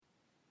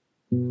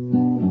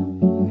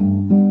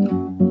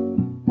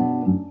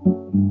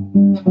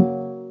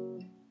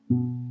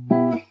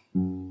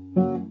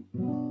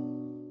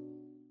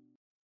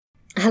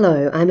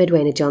Hello, I'm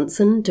Edwina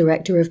Johnson,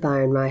 Director of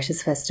Byron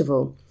Writers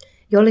Festival.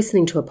 You're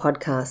listening to a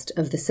podcast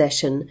of the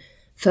session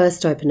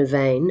First Open a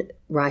Vein,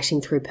 Writing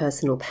Through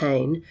Personal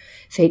Pain,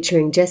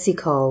 featuring Jessie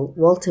Cole,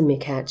 Walter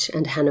Mikach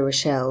and Hannah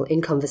Rochelle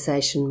in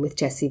conversation with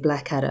Jessie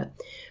Blackadder,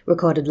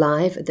 recorded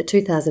live at the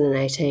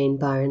 2018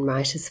 Byron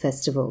Writers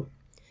Festival.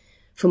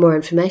 For more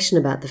information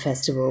about the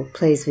festival,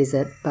 please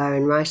visit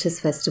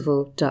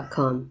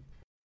byronwritersfestival.com.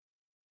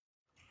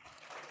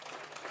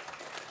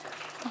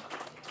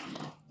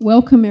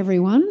 Welcome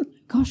everyone.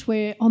 Gosh,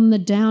 we're on the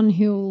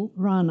downhill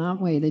run, aren't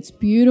we? It's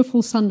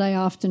beautiful Sunday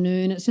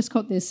afternoon. It's just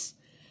got this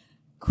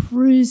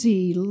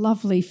cruisy,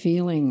 lovely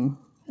feeling.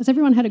 Has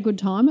everyone had a good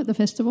time at the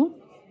festival?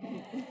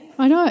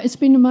 I know, it's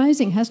been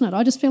amazing, hasn't it?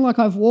 I just feel like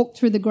I've walked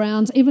through the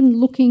grounds, even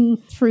looking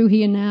through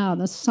here now.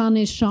 The sun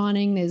is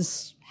shining,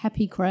 there's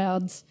happy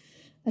crowds.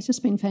 It's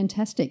just been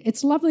fantastic.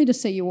 It's lovely to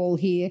see you all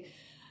here.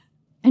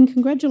 And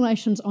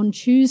congratulations on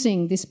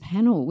choosing this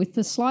panel with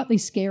the slightly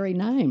scary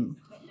name.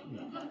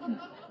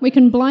 We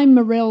can blame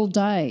Morel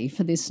Day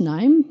for this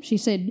name. She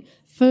said,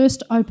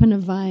 "First open a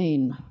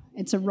vein."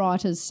 It's a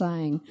writer's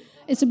saying.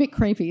 It's a bit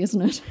creepy,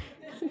 isn't it?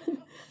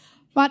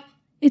 But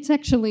it's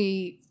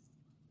actually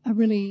a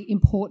really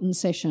important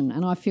session,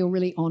 and I feel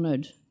really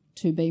honoured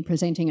to be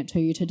presenting it to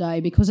you today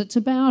because it's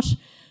about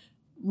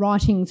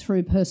writing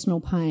through personal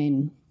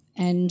pain.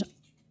 And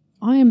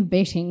I am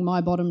betting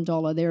my bottom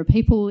dollar there are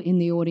people in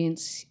the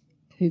audience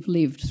who've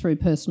lived through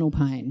personal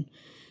pain.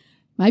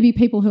 Maybe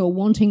people who are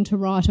wanting to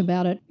write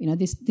about it. You know,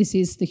 this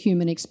is the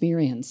human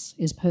experience,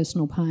 is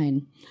personal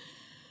pain.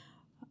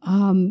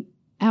 Our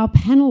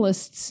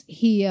panellists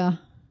here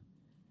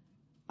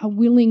are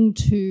willing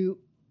to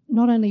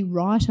not only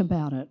write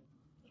about it,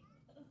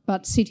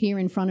 but sit here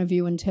in front of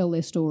you and tell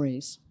their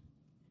stories,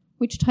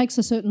 which takes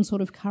a certain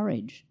sort of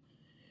courage.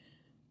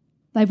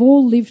 They've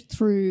all lived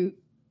through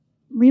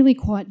really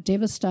quite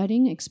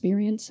devastating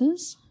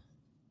experiences,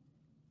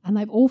 and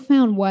they've all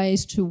found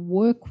ways to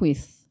work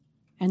with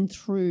and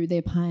through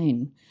their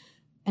pain.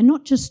 And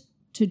not just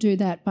to do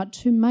that, but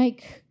to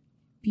make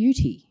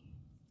beauty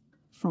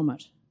from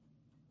it,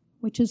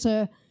 which is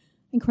an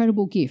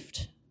incredible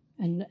gift.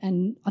 And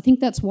I think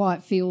that's why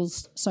it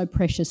feels so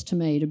precious to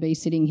me to be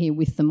sitting here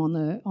with them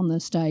on the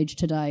stage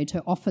today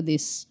to offer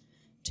this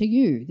to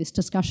you, this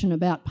discussion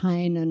about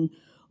pain and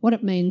what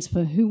it means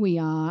for who we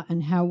are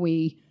and how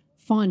we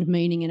find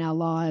meaning in our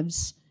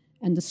lives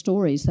and the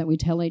stories that we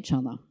tell each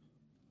other.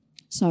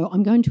 So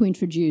I'm going to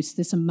introduce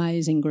this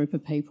amazing group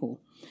of people.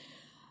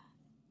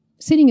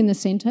 Sitting in the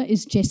centre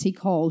is Jessie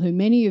Cole, who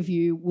many of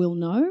you will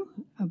know,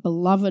 a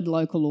beloved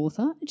local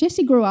author.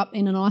 Jessie grew up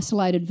in an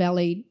isolated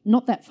valley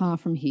not that far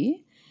from here,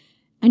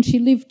 and she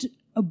lived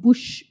a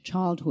bush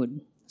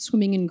childhood,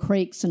 swimming in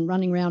creeks and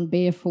running around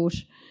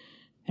barefoot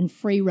and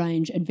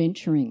free-range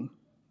adventuring.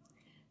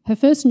 Her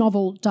first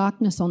novel,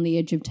 Darkness on the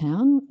Edge of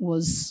Town,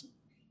 was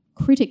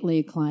critically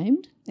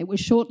acclaimed. It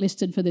was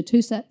shortlisted for the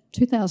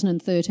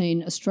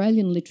 2013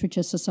 Australian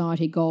Literature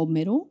Society Gold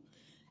Medal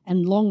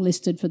and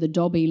longlisted for the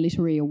Dobby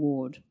Literary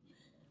Award.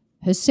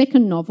 Her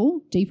second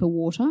novel, Deeper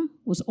Water,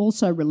 was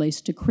also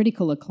released to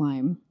critical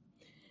acclaim.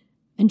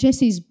 And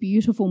Jessie's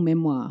beautiful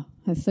memoir,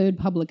 her third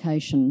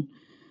publication,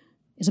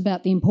 is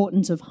about the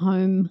importance of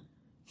home,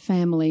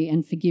 family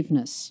and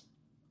forgiveness.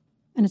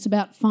 And it's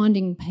about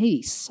finding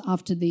peace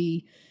after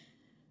the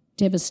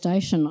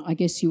devastation, I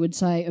guess you would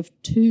say, of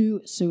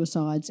 2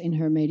 suicides in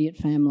her immediate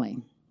family.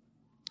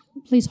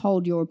 Please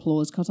hold your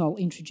applause because I'll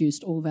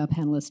introduce all of our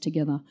panellists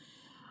together.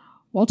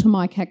 Walter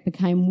Mikach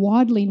became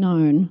widely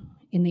known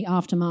in the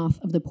aftermath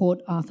of the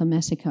Port Arthur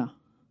massacre,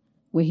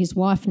 where his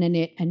wife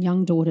Nanette and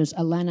young daughters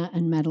Alana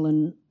and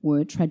Madeline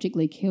were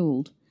tragically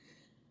killed.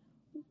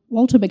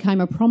 Walter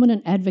became a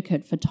prominent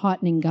advocate for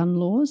tightening gun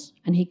laws,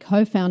 and he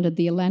co-founded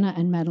the Alana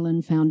and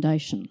Madeline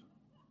Foundation.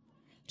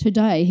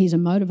 Today, he's a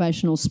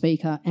motivational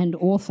speaker and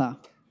author,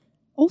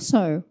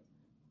 also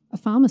a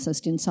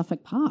pharmacist in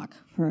Suffolk Park,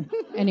 for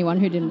anyone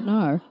who didn't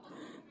know.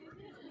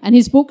 And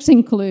his books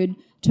include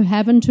To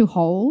Have and to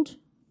Hold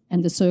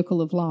and The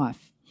Circle of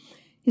Life.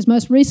 His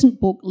most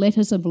recent book,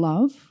 Letters of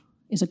Love,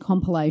 is a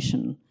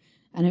compilation,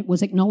 and it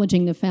was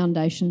acknowledging the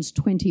Foundation's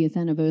 20th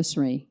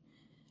anniversary.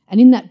 And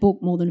in that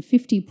book, more than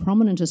 50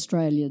 prominent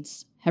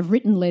Australians have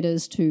written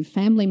letters to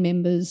family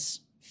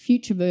members,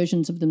 future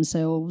versions of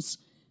themselves,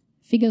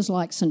 figures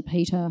like St.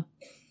 Peter,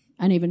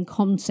 and even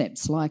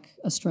concepts like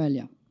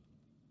Australia.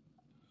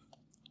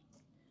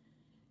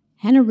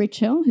 Hannah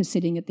Rochelle, who's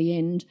sitting at the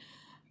end,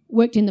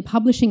 worked in the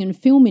publishing and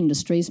film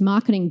industries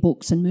marketing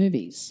books and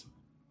movies.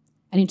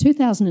 And in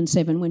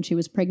 2007, when she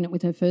was pregnant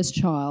with her first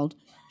child,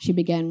 she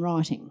began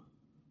writing.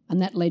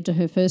 And that led to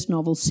her first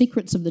novel,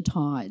 Secrets of the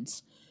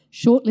Tides,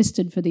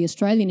 shortlisted for the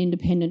Australian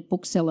Independent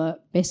Bookseller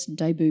Best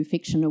Debut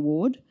Fiction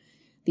Award,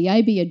 the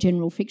ABA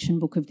General Fiction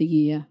Book of the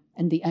Year,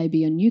 and the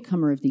ABA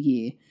Newcomer of the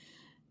Year.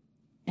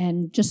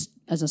 And just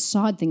as a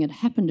side thing, it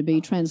happened to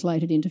be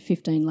translated into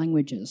 15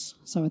 languages.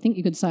 So I think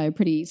you could say a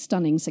pretty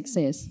stunning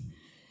success.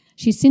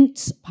 She's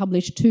since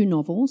published 2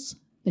 novels,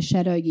 The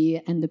Shadow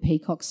Year and The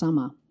Peacock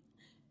Summer.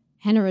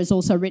 Hannah has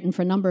also written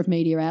for a number of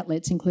media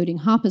outlets, including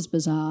Harper's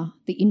Bazaar,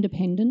 The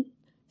Independent,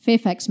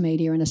 Fairfax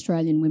Media and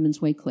Australian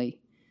Women's Weekly.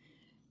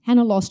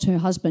 Hannah lost her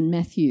husband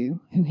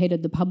Matthew, who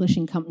headed the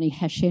publishing company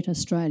Hachette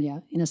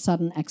Australia, in a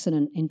sudden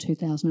accident in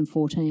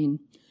 2014.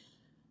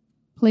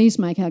 Please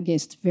make our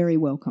guests very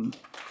welcome.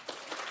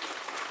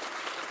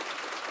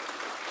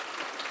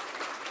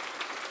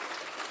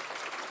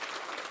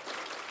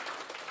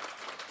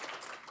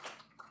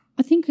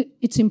 I think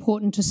it's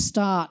important to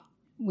start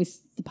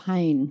with the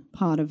pain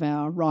part of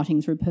our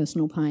Writing Through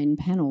Personal Pain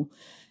panel.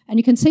 And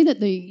you can see that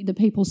the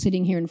people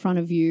sitting here in front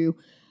of you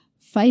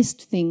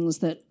faced things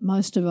that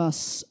most of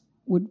us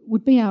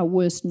would be our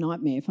worst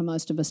nightmare for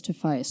most of us to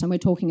face. And we're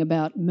talking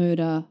about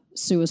murder,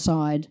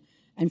 suicide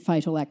and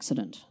fatal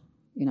accident.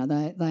 You know,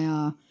 they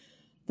are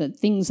the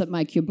things that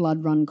make your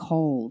blood run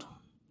cold.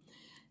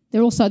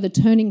 They're also the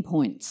turning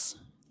points.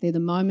 They're the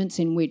moments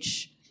in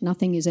which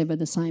nothing is ever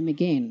the same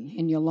again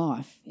in your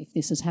life if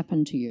this has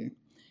happened to you.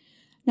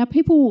 Now,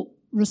 people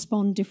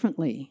respond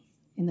differently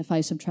in the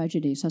face of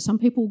tragedy. So some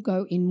people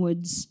go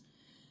inwards,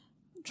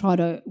 try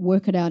to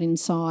work it out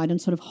inside and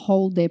sort of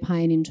hold their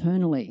pain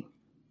internally.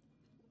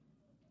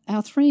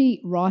 Our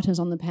three writers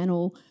on the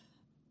panel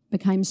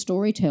became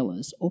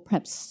storytellers, or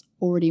perhaps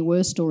already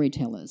were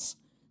storytellers.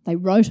 They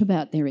wrote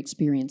about their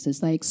experiences,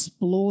 they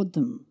explored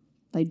them,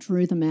 they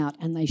drew them out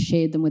and they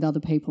shared them with other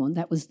people, and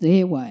that was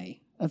their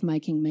way of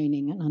making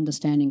meaning and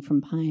understanding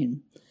from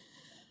pain.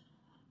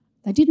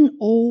 They didn't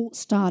all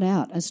start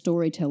out as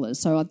storytellers,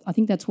 so I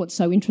think that's what's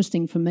so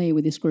interesting for me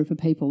with this group of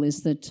people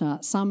is that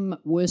some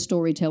were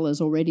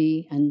storytellers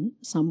already and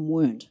some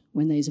weren't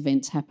when these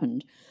events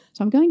happened.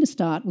 So I'm going to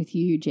start with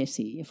you,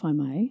 Jessie, if I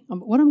may.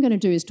 What I'm going to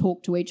do is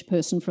talk to each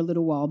person for a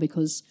little while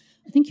because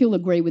I think you'll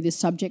agree with this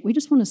subject. We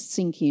just want to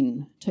sink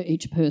in to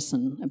each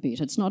person a bit.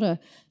 It's not a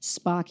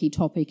sparky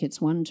topic, it's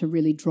one to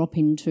really drop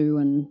into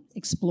and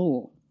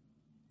explore.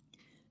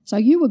 So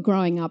you were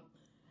growing up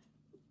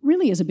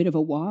really as a bit of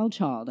a wild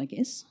child, I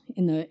guess,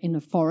 in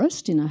a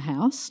forest, in a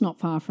house not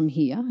far from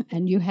here,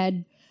 and you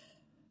had,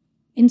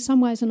 in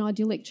some ways, an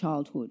idyllic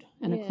childhood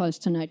and a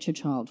close-to-nature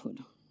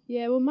childhood.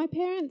 Yeah, well, my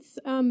parents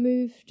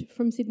moved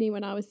from Sydney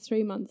when I was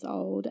 3 months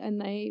old,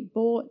 and they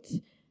bought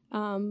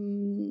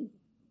some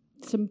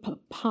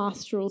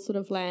pastoral sort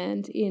of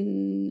land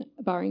in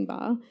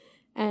Burringba,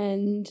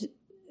 and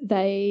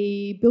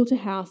they built a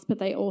house, but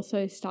they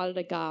also started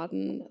a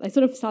garden. They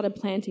sort of started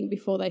planting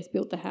before they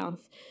built the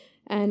house.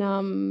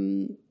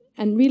 And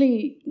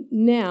really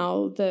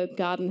now the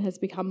garden has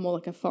become more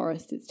like a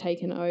forest. It's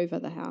taken over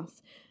the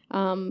house.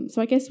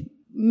 So I guess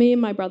me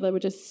and my brother were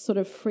just sort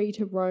of free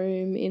to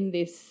roam in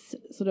this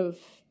sort of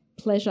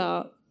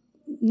pleasure.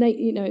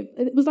 You know,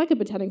 it was like a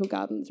botanical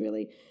gardens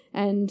really.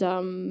 And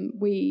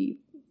we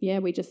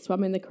just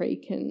swam in the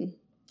creek and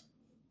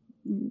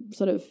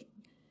sort of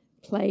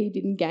played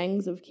in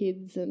gangs of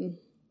kids and,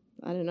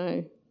 I don't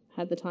know,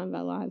 had the time of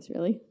our lives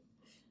really.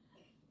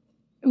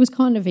 It was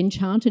kind of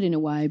enchanted in a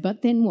way,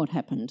 but then what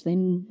happened?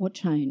 Then what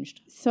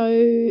changed?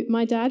 So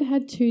my dad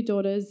had 2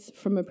 daughters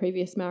from a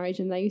previous marriage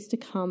and they used to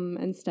come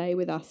and stay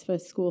with us for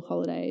school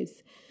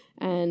holidays.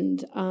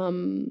 And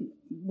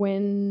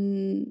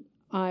when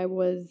I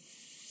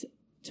was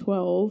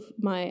 12,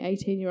 my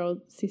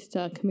 18-year-old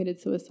sister committed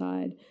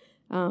suicide.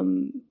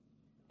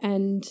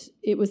 And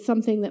it was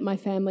something that my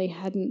family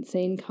hadn't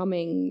seen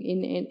coming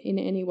in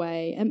any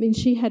way. I mean,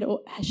 she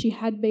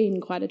had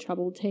been quite a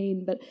troubled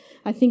teen, but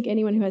I think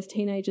anyone who has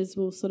teenagers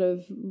will sort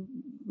of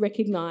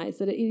recognise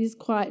that it is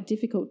quite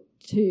difficult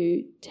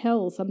to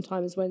tell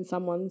sometimes when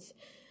someone's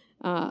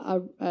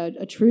a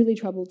truly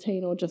troubled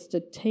teen or just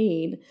a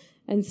teen.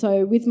 And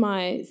so with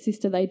my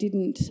sister, they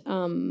didn't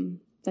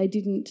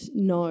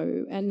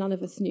know, and none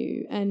of us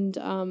knew,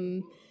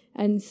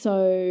 and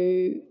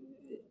so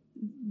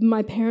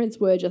my parents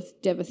were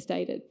just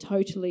devastated,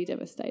 totally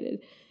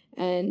devastated.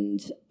 And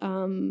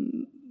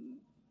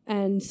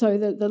so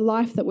the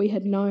life that we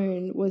had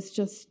known was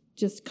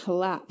just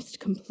collapsed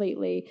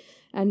completely.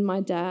 And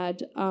my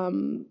dad,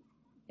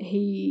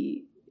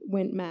 he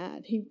went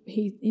mad.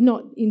 He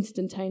not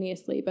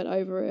instantaneously, but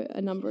over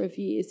a number of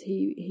years,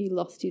 he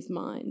lost his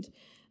mind.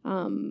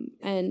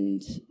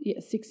 And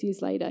 6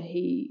 years later,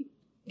 he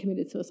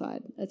committed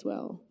suicide as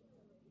well.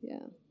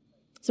 Yeah.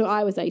 So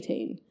I was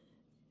 18.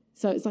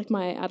 So it's like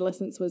my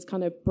adolescence was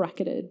kind of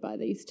bracketed by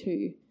these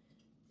 2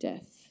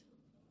 deaths.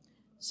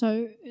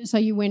 So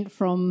you went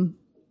from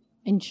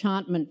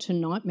enchantment to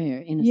nightmare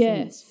in a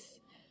sense.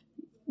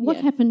 What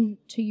happened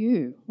to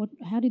you?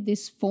 How did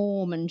this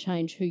form and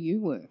change who you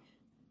were?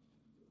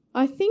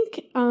 I think,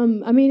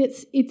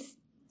 it's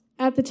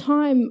at the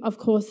time, of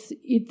course,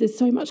 there's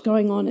so much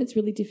going on. It's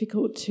really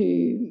difficult to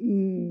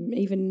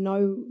even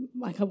know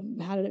like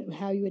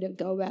how you would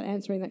go about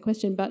answering that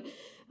question. But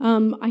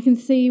I can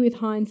see with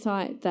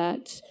hindsight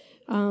that,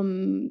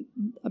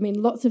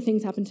 lots of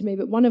things happened to me,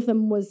 but one of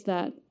them was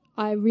that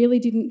I really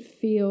didn't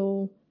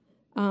feel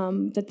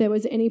that there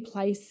was any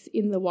place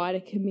in the wider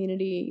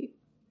community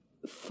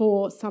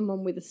for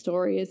someone with a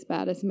story as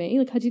bad as me.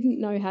 Like I didn't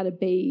know how to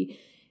be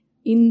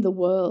in the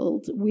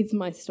world with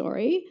my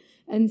story.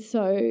 And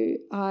so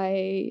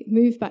I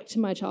moved back to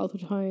my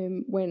childhood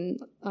home when,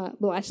 I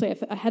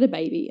had a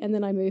baby, and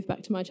then I moved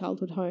back to my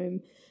childhood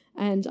home,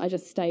 and I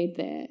just stayed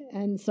there.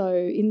 And so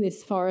in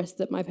this forest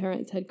that my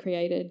parents had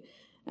created,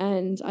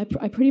 and I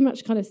pretty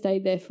much kind of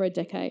stayed there for a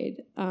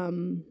decade.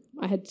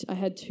 I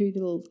had 2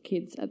 little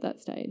kids at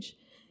that stage,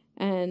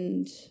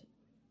 and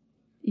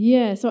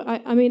yeah, so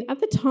I mean, at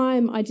the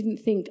time I didn't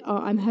think, oh,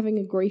 I'm having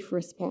a grief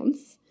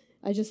response.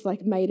 I just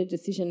like made a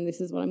decision.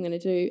 This is what I'm going to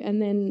do.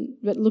 And then,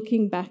 but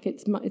looking back,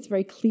 it's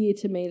very clear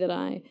to me that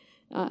I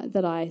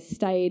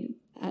stayed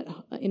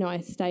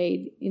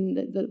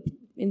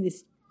in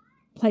this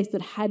place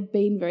that had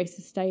been very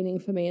sustaining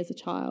for me as a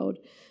child,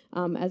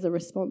 as a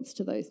response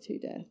to those 2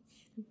 deaths.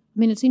 I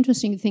mean, it's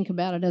interesting to think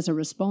about it as a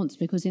response,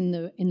 because in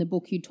the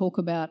book you talk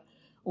about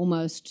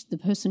almost the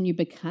person you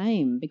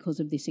became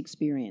because of this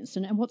experience.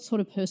 And what sort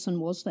of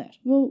person was that?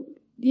 Well,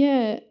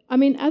 yeah, I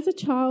mean, as a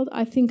child,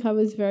 I think I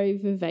was very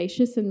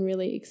vivacious and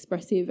really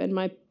expressive, and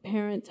my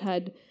parents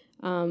had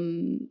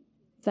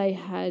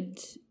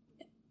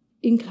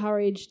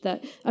encouraged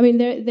that. I mean,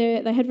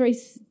 they had very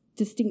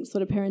distinct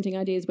sort of parenting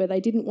ideas where they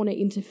didn't want to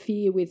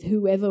interfere with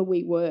whoever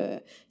we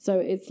were. So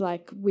it's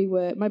like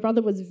my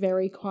brother was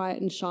very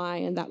quiet and shy,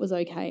 and that was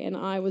okay, and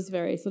I was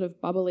very sort of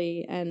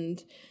bubbly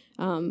and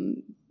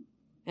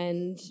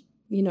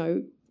you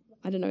know,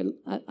 I don't know,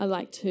 I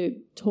like to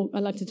talk a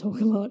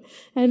lot,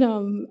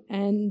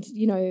 and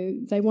you know,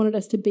 they wanted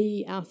us to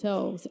be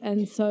ourselves.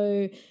 And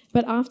so,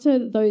 but after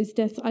those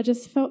deaths, I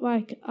just felt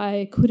like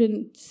I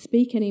couldn't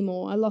speak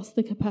anymore. I lost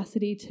the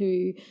capacity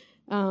to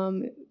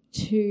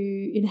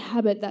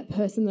inhabit that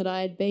person that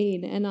I had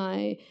been, and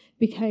I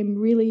became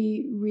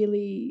really,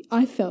 really,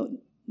 I felt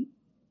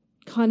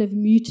kind of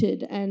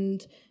muted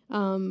and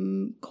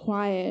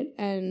quiet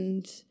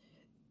and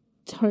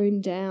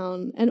toned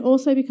down. And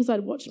also because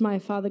I'd watched my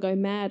father go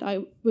mad, I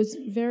was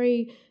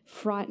very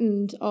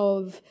frightened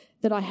of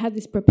that I had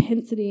this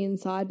propensity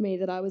inside me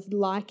that I was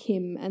like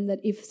him, and that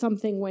if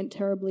something went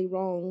terribly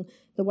wrong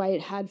the way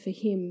it had for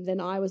him, then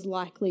I was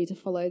likely to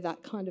follow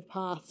that kind of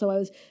path. So I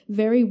was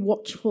very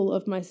watchful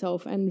of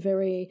myself and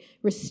very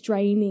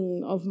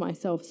restraining of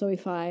myself. So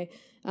if I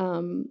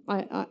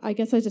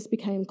guess I just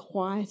became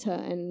quieter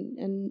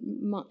and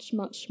much,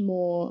 much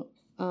more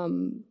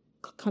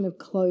kind of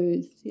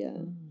closed, yeah.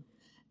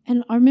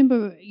 And I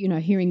remember, you know,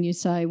 hearing you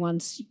say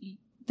once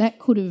that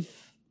could have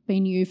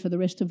been you for the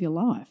rest of your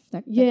life.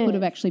 That could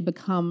have actually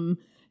become,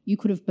 you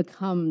could have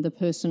become the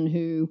person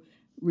who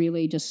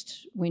really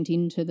just went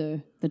into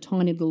the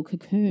tiny little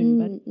cocoon,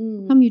 but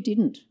how come you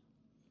didn't?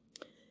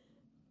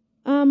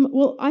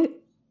 Well, I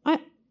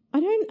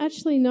don't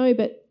actually know,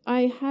 but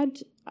I had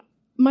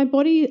my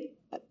body,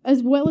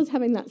 as well as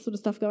having that sort of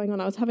stuff going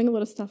on, I was having a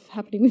lot of stuff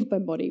happening with my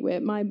body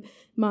where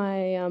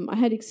I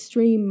had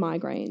extreme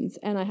migraines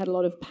and I had a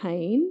lot of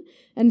pain.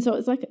 And so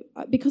it's like,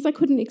 because I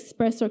couldn't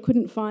express or I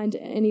couldn't find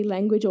any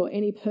language or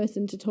any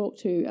person to talk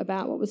to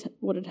about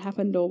what had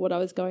happened or what I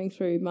was going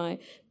through, my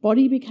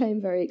body became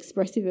very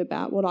expressive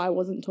about what I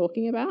wasn't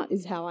talking about,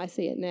 is how I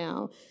see it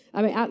now.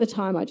 I mean, at the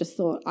time I just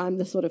thought I'm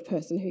the sort of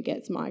person who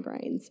gets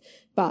migraines.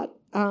 But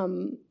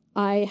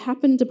I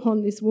happened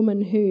upon this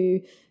woman who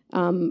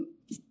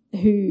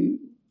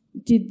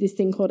did this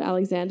thing called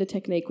Alexander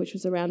Technique, which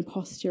was around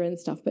posture and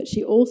stuff. But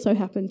she also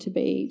happened to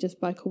be, just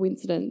by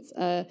coincidence,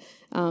 a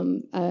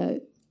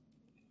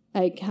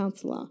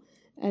counsellor.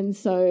 And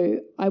so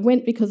I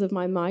went because of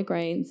my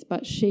migraines,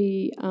 but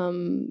she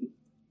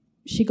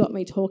got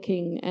me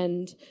talking,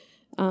 and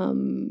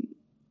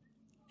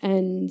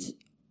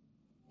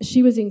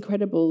she was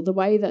incredible. The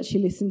way that she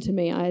listened to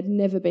me, I had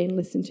never been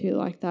listened to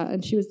like that.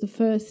 And she was the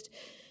first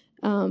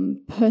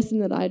person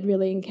that I'd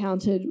really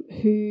encountered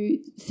who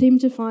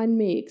seemed to find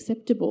me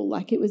acceptable.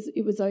 Like it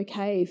was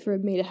okay for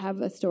me to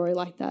have a story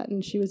like that,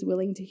 and she was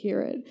willing to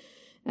hear it.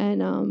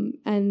 And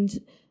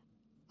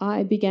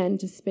I began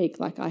to speak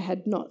like I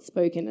had not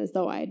spoken, as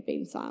though I had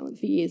been silent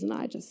for years, and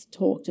I just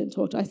talked and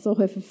talked. I saw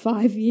her for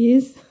 5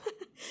 years,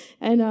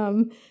 and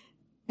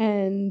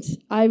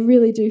I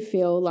really do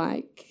feel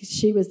like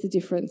she was the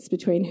difference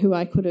between who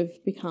I could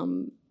have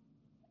become,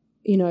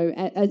 you know,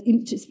 as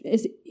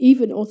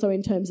even also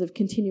in terms of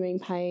continuing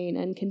pain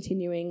and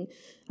continuing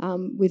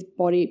with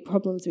body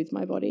problems with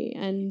my body,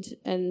 and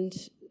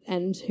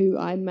who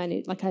I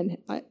manage. Like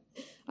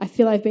I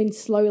feel I've been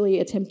slowly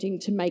attempting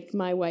to make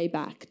my way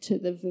back to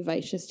the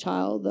vivacious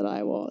child that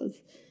I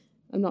was.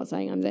 I'm not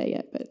saying I'm there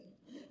yet, but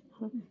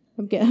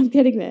I'm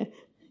getting there.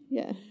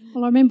 Yeah.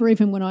 Well, I remember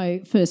even when I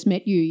first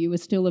met you, you were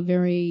still a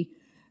very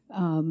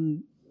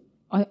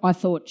I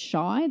thought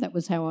shy. That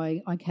was how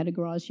I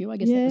categorised you. I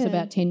guess that was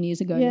about 10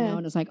 years ago now.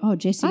 And it's like, oh,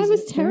 Jessie's I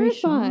was very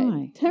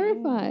shy.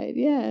 Terrified,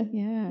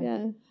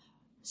 yeah.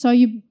 So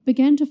you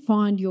began to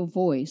find your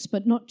voice,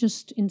 but not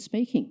just in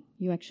speaking.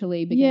 You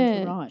actually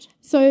began to write.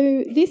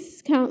 So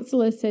this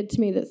counsellor said to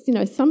me that, you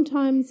know,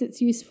 sometimes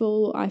it's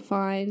useful, I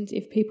find,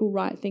 if people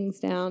write things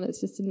down. It's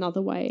just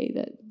another way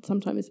that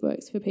sometimes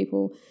works for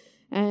people.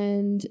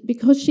 And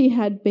because she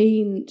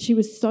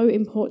was so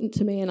important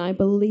to me and I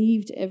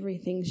believed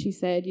everything she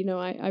said,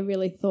 I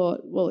really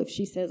thought, well, if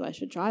she says I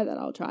should try that,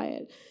 I'll try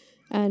it.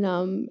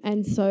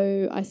 And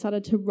so I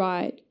started to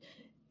write.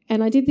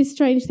 And I did this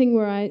strange thing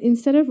where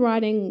instead of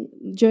writing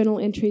journal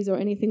entries or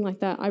anything like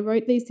that, I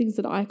wrote these things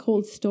that I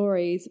called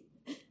stories,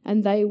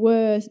 and they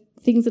were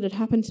things that had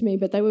happened to me,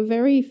 but they were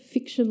very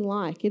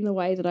fiction-like in the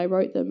way that I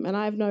wrote them. And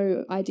I have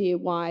no idea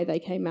why they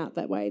came out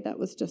that way. That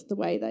was just the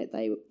way that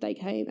they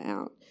came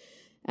out.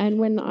 And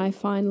when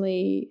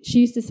she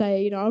used to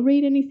say, I'll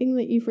read anything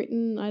that you've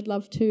written, I'd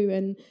love to.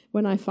 And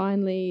when I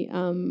finally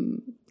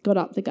got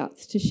up the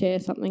guts to share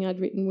something I'd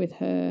written with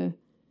her,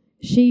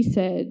 she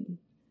said,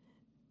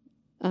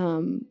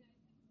 I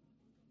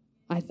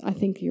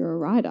think you're a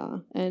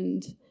writer.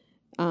 And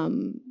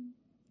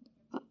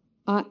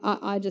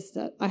I just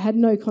I had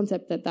no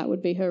concept that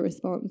would be her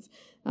response.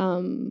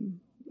 And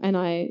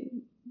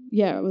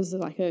it was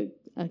like a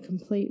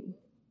complete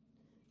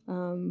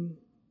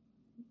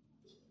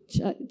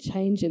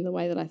change in the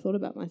way that I thought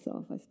about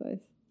myself, I suppose.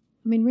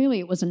 I mean, really,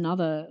 it was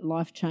another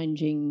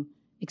life-changing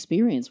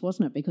experience,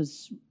 wasn't it?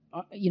 Because,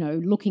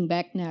 looking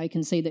back now, you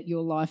can see that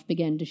your life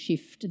began to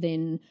shift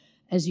then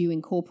as you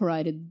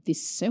incorporated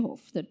this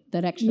self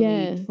that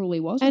actually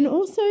truly was. And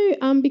also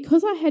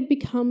because I had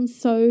become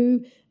so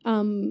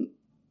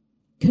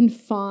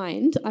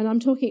confined, and I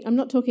am talking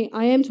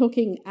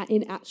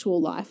in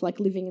actual life, like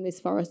living in this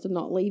forest and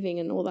not leaving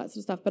and all that sort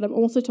of stuff, but I'm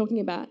also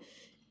talking about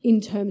in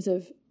terms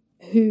of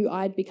who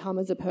I'd become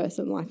as a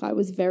person. Like, I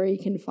was very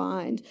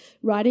confined.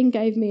 Writing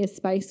gave me a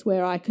space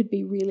where I could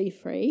be really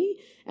free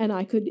and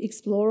I could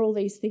explore all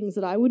these things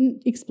that I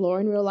wouldn't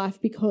explore in real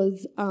life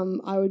because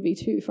I would be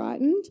too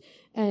frightened.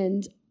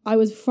 And I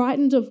was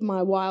frightened of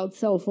my wild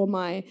self, or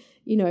my,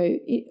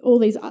 all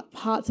these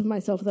parts of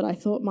myself that I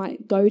thought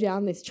might go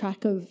down this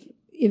track of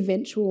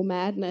eventual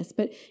madness.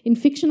 But in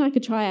fiction I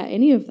could try out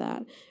any of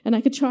that, and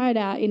I could try it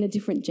out in a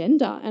different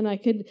gender, and I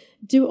could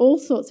do all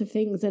sorts of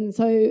things. And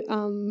so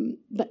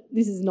but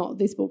this is not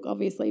this book,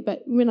 obviously,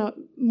 but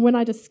when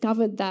I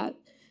discovered that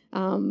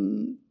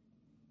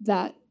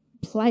that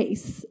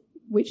place,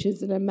 which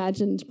is an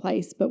imagined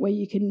place, but where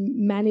you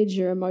can manage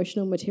your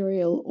emotional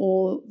material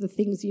or the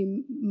things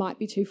you might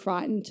be too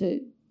frightened to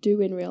do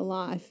in real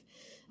life,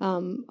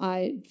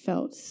 I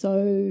felt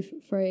so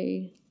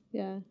free.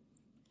 Yeah.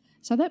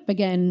 So that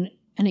began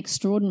an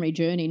extraordinary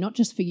journey, not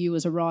just for you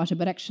as a writer,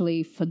 but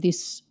actually for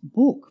this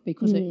book,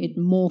 because it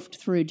morphed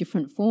through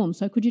different forms.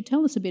 So could you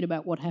tell us a bit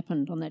about what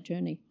happened on that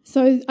journey?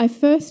 So I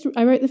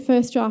wrote the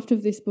first draft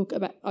of this book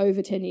about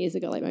over 10 years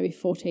ago, like maybe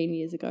 14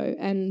 years ago,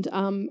 and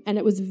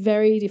it was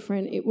very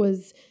different. It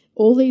was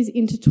all these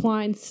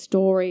intertwined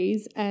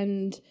stories,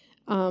 and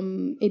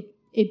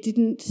it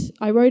didn't.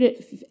 I wrote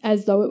it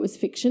as though it was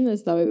fiction,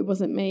 as though it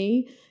wasn't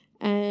me,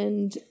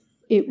 and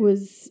it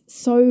was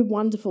so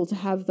wonderful to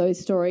have those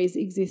stories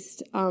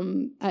exist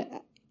outside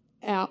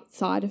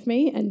of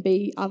me and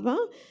be other.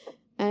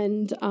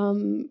 And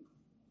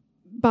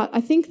but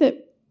I think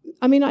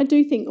I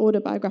do think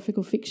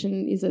autobiographical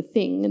fiction is a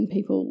thing and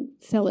people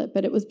sell it,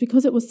 but it was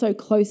because it was so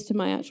close to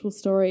my actual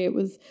story, it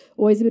was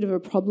always a bit of a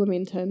problem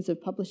in terms of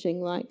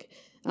publishing.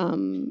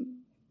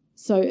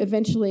 So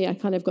eventually I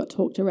kind of got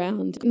talked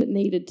around, and it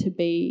needed to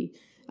be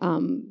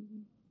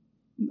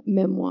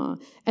memoir.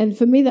 And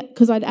for me, that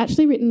because I'd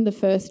actually written the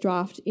first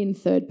draft in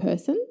third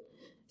person,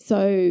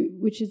 so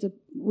which is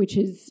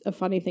a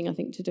funny thing I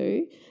think to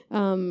do,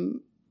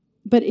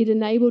 but it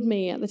enabled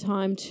me at the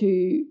time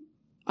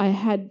I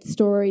had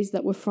stories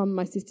that were from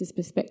my sister's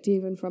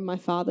perspective and from my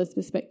father's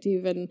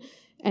perspective,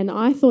 and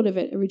I thought of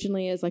it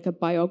originally as like a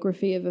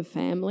biography of a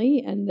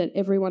family, and that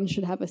everyone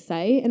should have a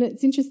say. And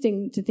it's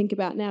interesting to think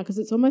about now, because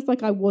it's almost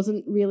like I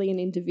wasn't really an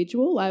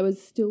individual. I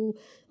was still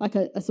like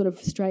a sort of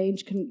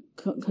strange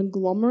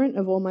conglomerate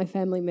of all my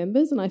family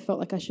members, and I felt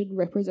like I should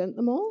represent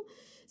them all.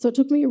 So it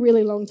took me a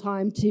really long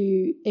time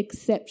to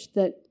accept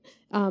that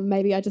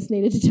maybe I just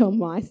needed to tell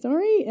my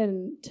story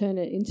and turn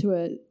it into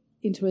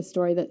a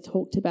story that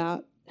talked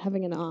about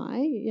having an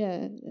I.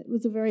 Yeah, it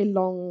was a very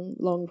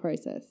long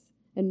process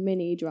and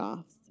many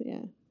drafts.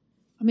 Yeah,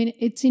 I mean,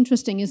 it's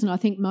interesting, isn't it? I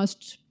think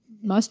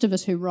most of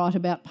us who write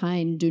about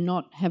pain do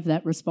not have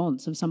that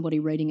response of somebody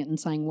reading it and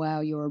saying, "Wow,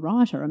 you're a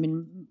writer." I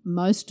mean,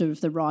 most of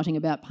the writing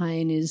about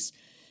pain is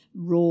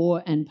raw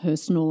and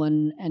personal,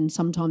 and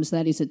sometimes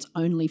that is its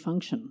only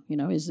function.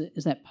 Is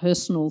that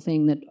personal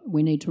thing that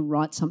we need to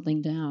write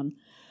something down.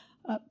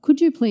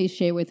 Could you please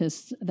share with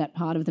us that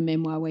part of the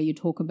memoir where you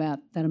talk about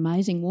that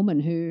amazing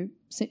woman who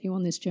set you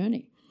on this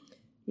journey?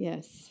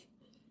 Yes,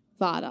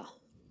 Vada.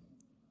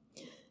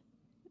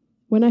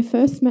 When I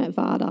first met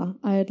Vada,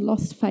 I had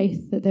lost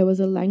faith that there was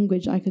a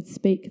language I could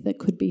speak that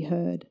could be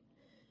heard.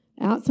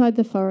 Outside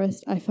the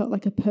forest, I felt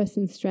like a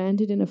person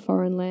stranded in a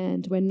foreign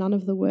land where none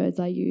of the words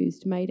I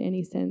used made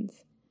any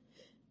sense.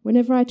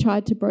 Whenever I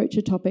tried to broach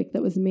a topic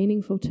that was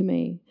meaningful to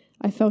me,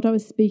 I felt I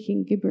was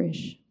speaking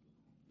gibberish.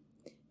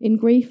 In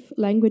grief,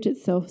 language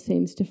itself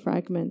seems to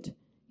fragment.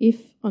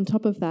 If, on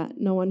top of that,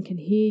 no one can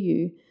hear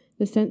you,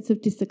 the sense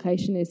of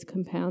dislocation is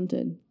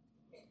compounded.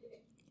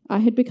 I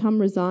had become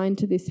resigned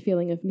to this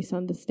feeling of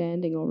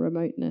misunderstanding or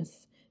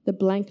remoteness, the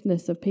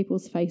blankness of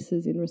people's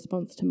faces in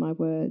response to my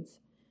words,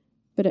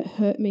 but it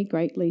hurt me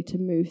greatly to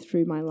move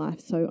through my life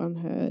so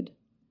unheard.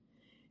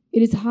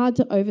 It is hard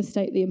to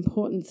overstate the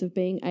importance of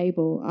being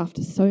able,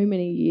 after so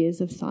many years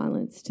of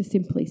silence, to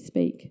simply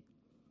speak.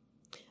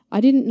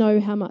 I didn't know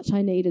how much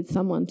I needed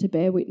someone to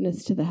bear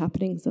witness to the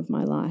happenings of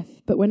my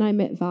life, but when I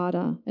met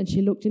Varda and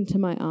she looked into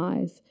my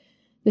eyes,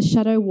 the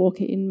shadow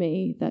walker in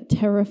me, that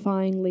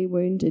terrifyingly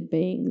wounded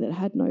being that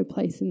had no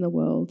place in the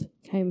world,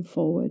 came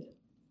forward.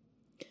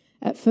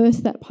 At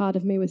first, that part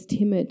of me was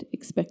timid,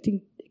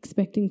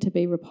 expecting to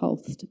be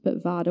repulsed,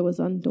 but Varda was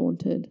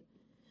undaunted.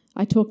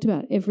 I talked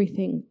about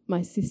everything: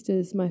 my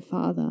sisters, my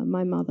father,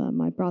 my mother,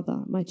 my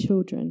brother, my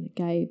children,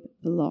 Gabe,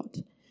 the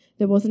lot.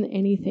 There wasn't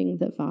anything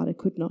that Varda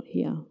could not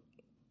hear.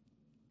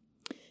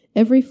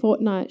 Every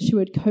fortnight she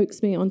would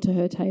coax me onto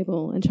her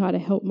table and try to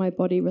help my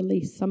body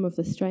release some of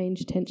the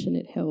strange tension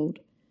it held.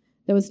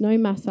 There was no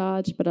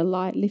massage, but a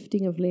light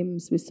lifting of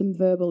limbs with some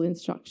verbal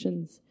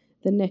instructions.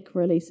 The neck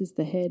releases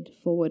the head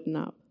forward and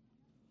up.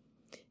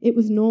 It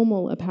was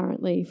normal,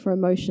 apparently, for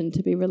emotion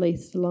to be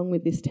released along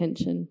with this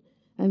tension,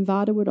 and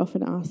Varda would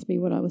often ask me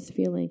what I was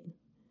feeling.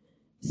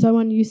 So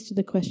unused to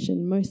the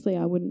question, mostly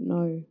I wouldn't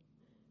know.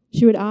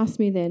 She would ask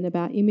me then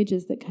about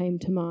images that came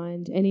to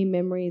mind, any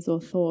memories or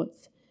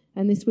thoughts,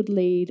 and this would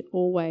lead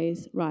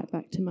always right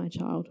back to my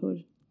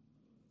childhood.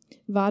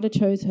 Varda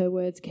chose her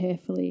words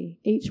carefully,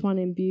 each one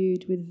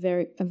imbued with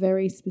a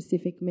very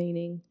specific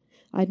meaning.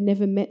 I'd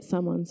never met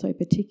someone so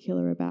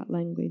particular about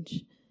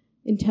language.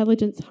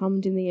 Intelligence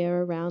hummed in the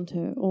air around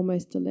her,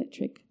 almost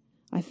electric.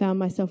 I found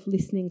myself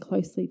listening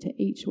closely to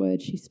each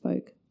word she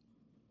spoke.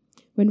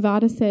 When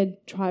Varda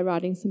said, "Try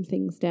writing some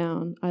things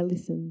down," I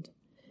listened.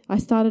 I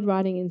started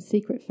writing in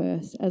secret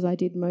first, as I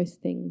did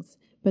most things,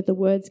 but the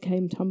words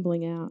came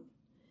tumbling out.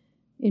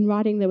 In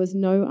writing, there was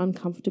no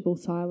uncomfortable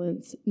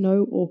silence,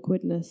 no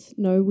awkwardness,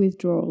 no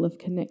withdrawal of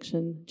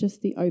connection,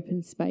 just the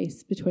open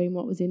space between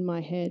what was in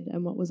my head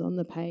and what was on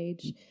the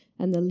page,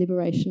 and the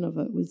liberation of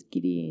it was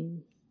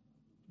giddying.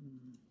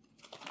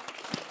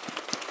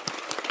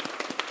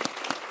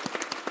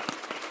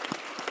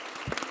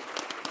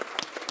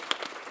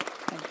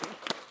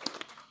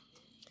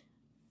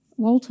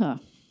 Walter,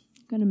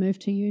 I'm going to move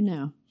to you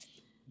now.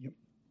 Yep.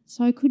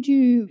 So could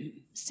you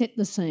set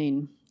the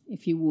scene,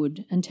 if you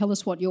would, and tell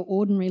us what your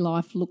ordinary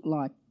life looked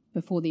like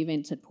before the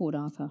events at Port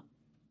Arthur?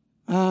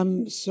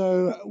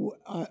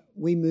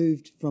 We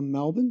moved from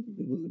Melbourne.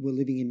 We're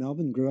living in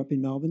Melbourne, grew up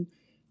in Melbourne,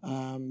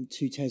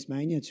 to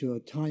Tasmania, to a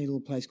tiny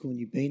little place called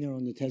Nubina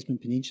on the Tasman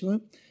Peninsula,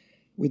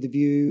 with the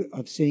view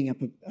of setting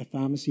up a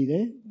pharmacy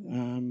there.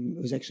 It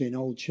was actually an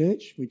old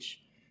church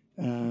which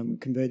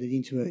converted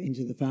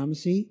into the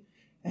pharmacy,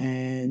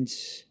 and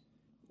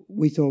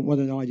we thought, what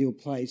an ideal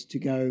place to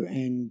go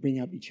and bring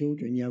up your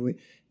children. You know,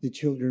 the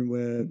children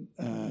were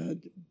they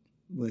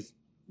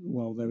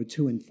were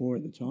 2 and 4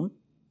 at the time,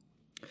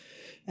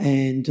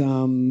 and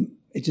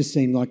it just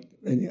seemed like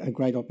a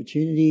great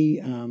opportunity.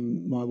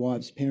 My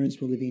wife's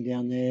parents were living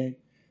down there,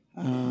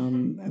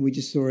 and we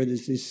just saw it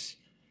as this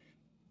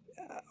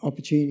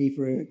opportunity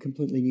for a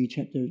completely new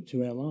chapter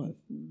to our life.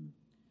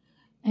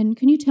 And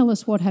can you tell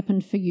us what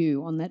happened for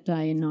you on that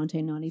day in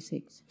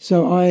 1996?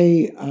 So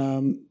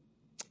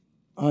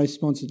I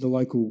sponsored the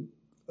local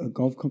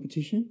golf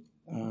competition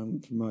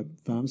for my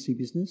pharmacy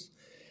business,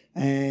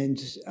 and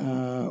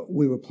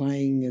we were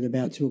playing at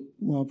about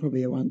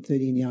probably at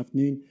 1:30 in the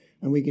afternoon,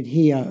 and we could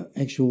hear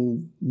actual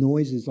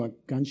noises like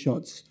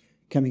gunshots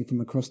coming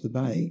from across the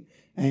bay,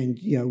 and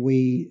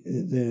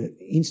the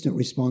instant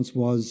response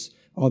was,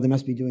 "Oh, they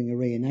must be doing a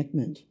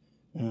reenactment,"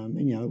 and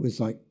it was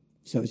like,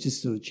 so it was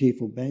just sort of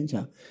cheerful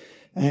banter.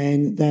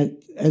 And that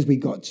as we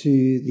got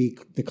to the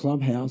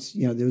clubhouse,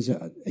 there was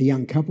a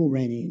young couple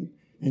ran in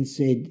and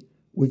said,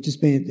 "We've just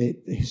been at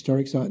the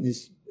historic site and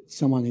there's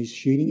someone who's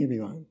shooting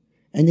everyone."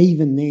 And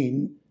even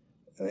then,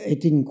 it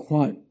didn't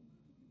quite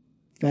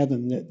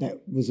fathom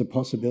that was a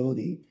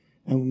possibility,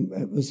 and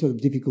it was sort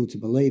of difficult to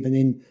believe.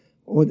 And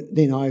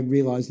then I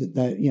realised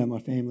that my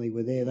family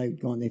were there. They'd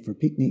gone there for a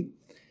picnic.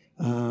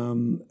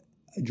 I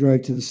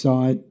drove to the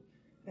site,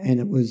 and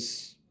it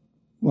was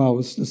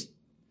just,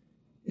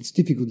 it's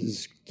difficult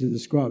to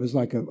describe. It was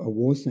like a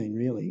war scene,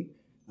 really.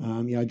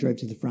 I drove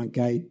to the front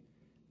gate.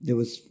 There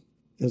was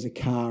a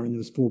car, and there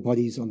was 4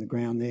 bodies on the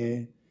ground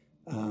there.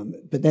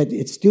 But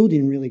it still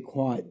didn't really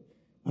quite,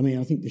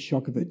 I think the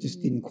shock of it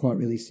just didn't quite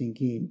really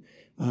sink in.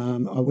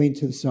 I went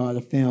to the site,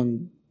 I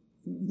found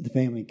the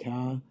family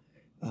car,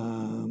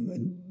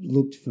 and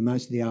looked for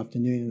most of the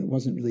afternoon, and it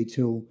wasn't really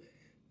till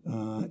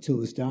it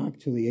was dark,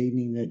 till the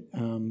evening, that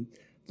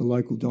the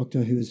local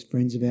doctor, who was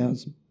friends of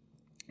ours,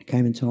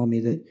 came and told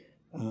me that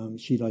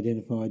she'd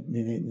identified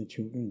Nanette and the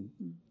children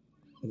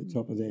at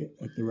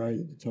the road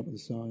at the top of the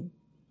site.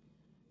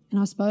 And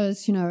I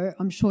suppose,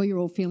 I'm sure you're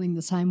all feeling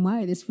the same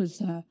way. This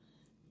was a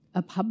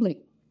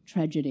public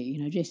tragedy.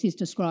 Jessie's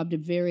described a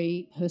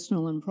very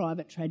personal and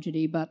private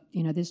tragedy, but,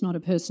 there's not a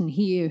person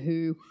here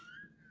who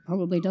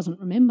probably doesn't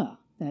remember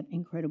that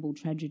incredible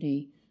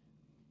tragedy.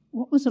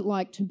 What was it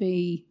like to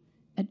be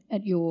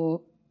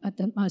at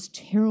that most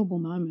terrible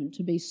moment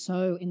to be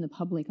so in the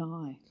public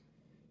eye?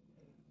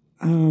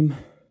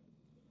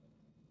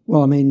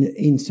 Well, I mean,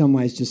 in some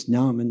ways just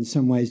numb, and in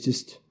some ways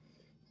just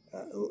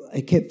I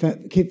kept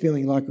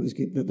feeling like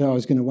that I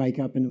was going to wake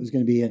up and it was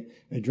going to be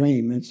a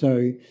dream. And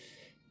so,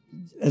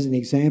 as an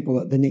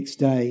example, the next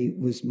day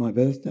was my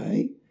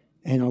birthday,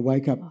 and I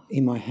woke up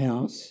in my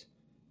house,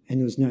 and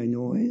there was no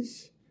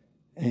noise,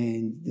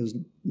 and there was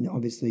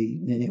obviously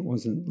Nanette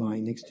wasn't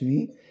lying next to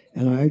me,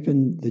 and I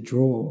opened the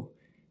drawer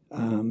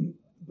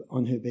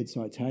on her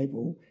bedside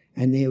table,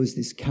 and there was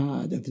this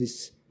card of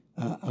this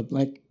a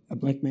black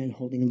man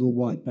holding a little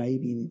white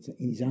baby in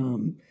his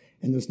arm,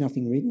 and there was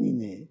nothing written in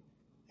there.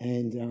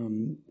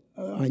 And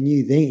I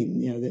knew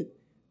then, that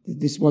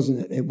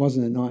it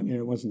wasn't a nightmare,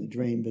 it wasn't a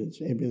dream, but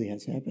it really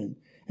has happened.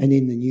 And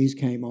then the news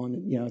came on.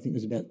 I think it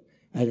was about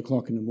 8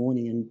 o'clock in the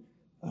morning, and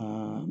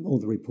all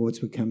the reports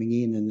were coming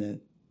in,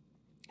 and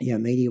the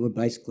media were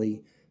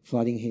basically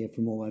flooding here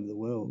from all over the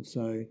world.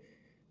 So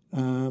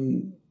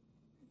to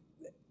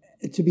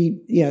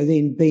be,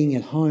 then being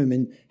at home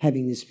and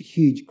having this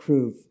huge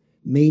crew of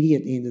media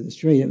at the end of the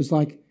street, it was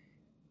like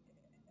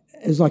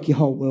your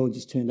whole world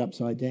just turned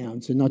upside down.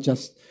 So not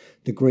just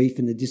the grief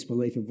and the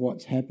disbelief of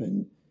what's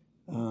happened,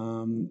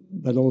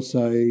 but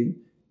also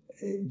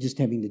just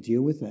having to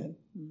deal with that.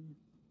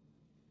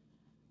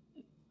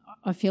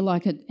 I feel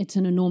like it's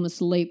an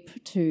enormous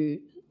leap to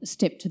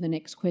step to the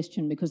next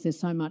question because there's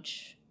so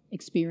much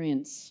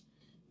experience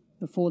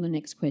before the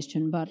next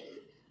question. But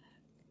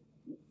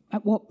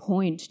at what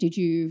point did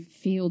you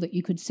feel that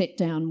you could set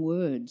down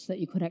words, that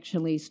you could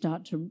actually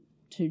start to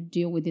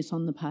deal with this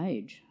on the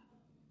page?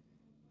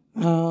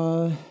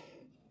 Well,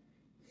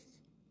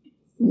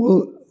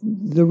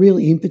 the real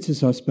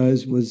impetus, I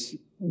suppose, was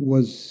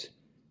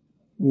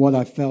what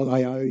I felt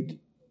I owed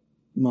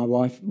my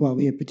wife. Well,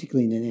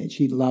 particularly Nanette.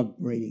 She loved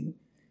reading,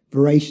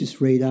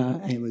 voracious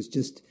reader, and was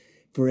just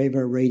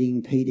forever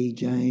reading P.D.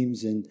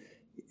 James and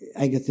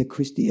Agatha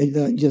Christie.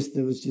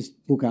 There was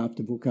just book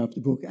after book after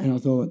book, and I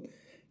thought,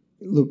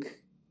 look,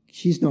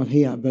 she's not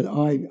here, but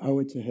I owe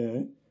it to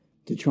her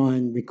to try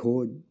and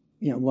record,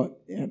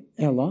 what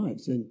our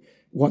lives and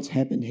what's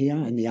happened here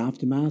and the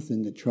aftermath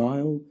and the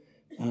trial,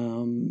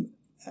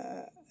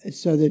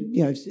 so that,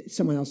 if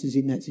someone else is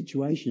in that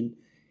situation,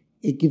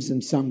 it gives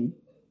them some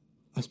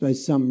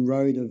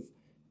road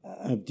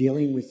of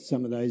dealing with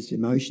some of those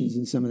emotions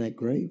and some of that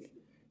grief.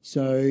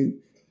 So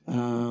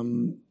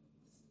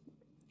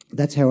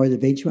that's how it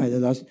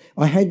eventuated.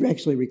 I had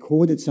actually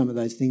recorded some of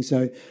those things,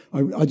 so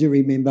I do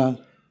remember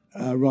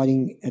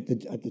writing at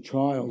the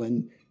trial,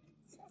 and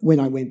when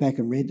I went back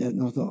and read that,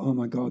 and I thought, oh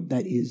my God,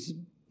 it's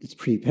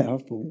pretty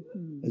powerful.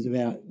 It was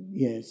about,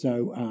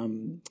 so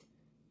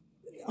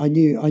I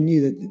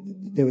knew that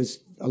there was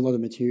a lot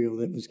of material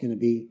that was going to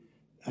be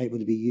able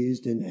to be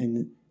used,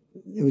 and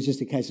it was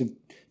just a case of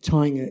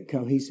tying it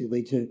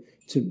cohesively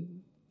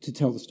to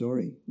tell the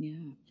story.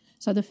 Yeah.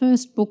 So the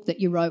first book that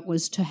you wrote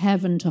was To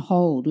Have and to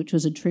Hold, which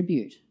was a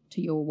tribute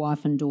to your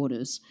wife and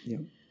daughters. Yeah.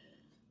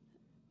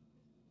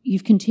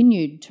 You've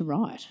continued to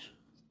write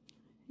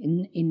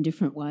in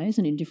different ways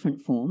and in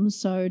different forms.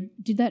 So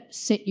did that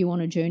set you on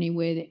a journey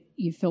where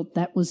you felt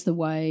that was the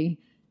way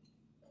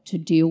to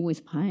deal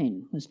with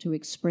pain, was to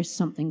express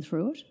something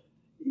through it?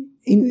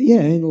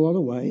 In a lot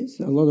of ways.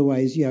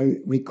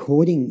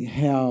 Recording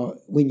how,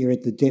 when you're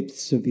at the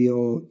depths of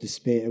your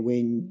despair,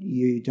 when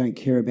you don't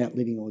care about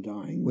living or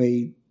dying,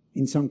 where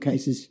in some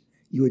cases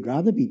you would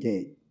rather be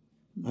dead.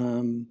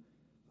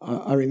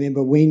 I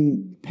remember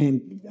when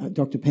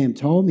Dr. Pam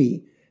told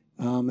me,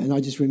 and I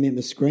just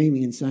remember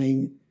screaming and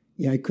saying,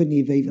 couldn't he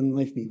have even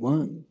left me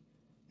one?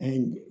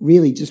 And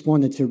really just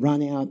wanted to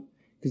run out,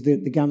 because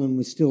the gunman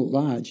was still at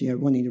large,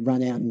 wanting to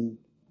run out and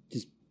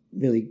just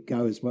really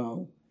go as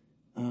well.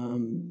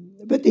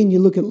 But then you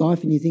look at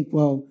life and you think,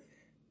 well,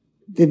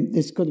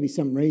 there's got to be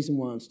some reason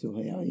why I'm still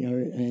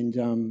here,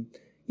 and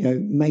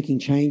making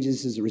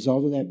changes as a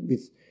result of that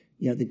with,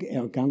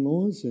 our gun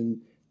laws,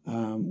 and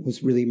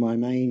was really my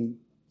main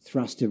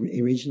thrust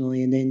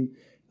originally, and then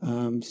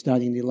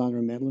starting the Ilana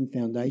and Madeline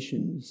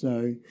Foundation.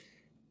 So,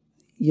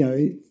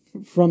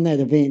 from that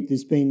event,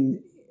 there's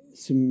been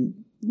some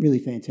really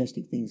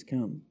fantastic things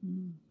come.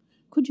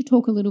 Could you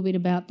talk a little bit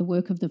about the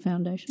work of the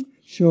foundation?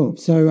 Sure.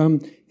 So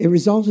it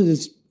resulted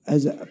as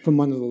from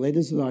one of the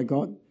letters that I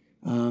got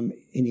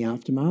in the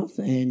aftermath,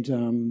 and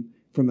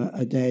from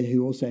a dad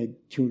who also had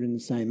children the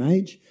same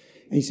age.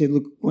 And he said,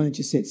 look, why don't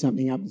you set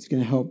something up that's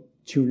going to help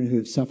children who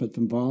have suffered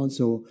from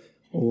violence or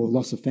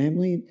loss of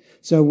family.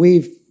 So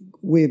we've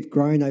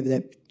grown over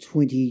that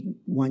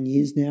 21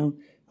 years now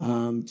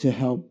to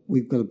help.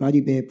 We've got a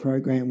Buddy Bear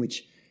program,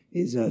 which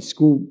is a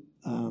school,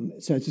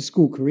 so it's a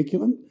school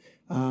curriculum.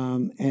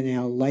 And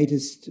our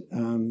latest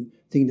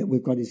thing that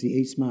we've got is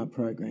the eSmart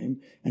program,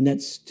 and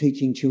that's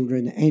teaching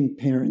children and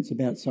parents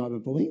about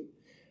cyberbullying,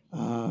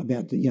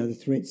 about the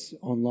threats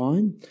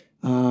online,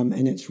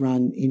 and it's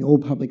run in all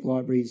public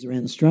libraries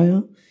around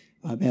Australia,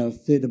 about a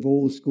third of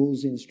all the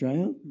schools in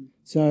Australia.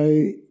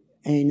 So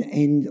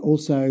and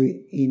also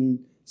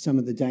in some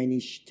of the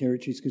Danish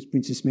territories, because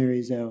Princess Mary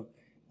is our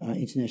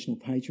international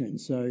patron.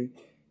 So,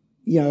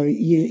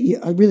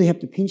 I really have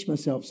to pinch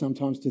myself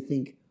sometimes to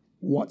think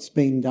what's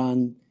been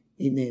done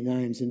in their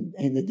names and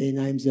that their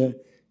names are,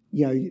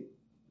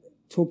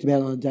 talked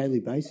about on a daily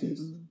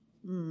basis.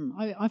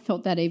 I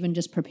felt that even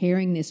just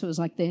preparing this, it was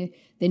like their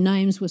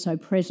names were so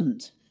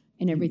present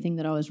in everything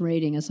that I was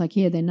reading. It's like,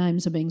 their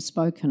names are being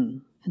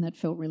spoken, and that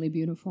felt really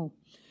beautiful.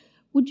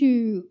 Would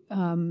you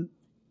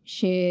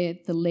share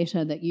the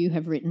letter that you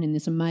have written in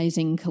this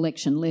amazing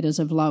collection, Letters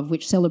of Love,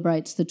 which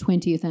celebrates the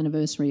 20th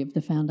anniversary of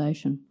the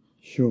foundation?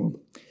 Sure.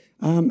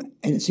 And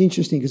it's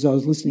interesting because I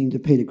was listening to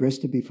Peter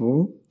Grester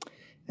before,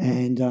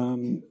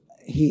 and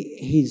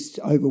his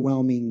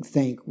overwhelming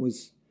thank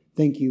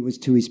you was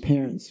to his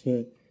parents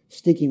for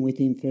sticking with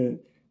him for.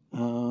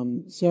 I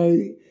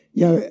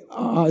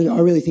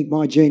really think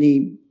my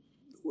journey,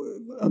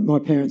 my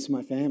parents and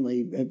my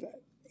family have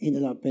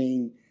ended up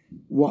being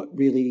what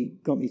really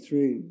got me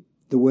through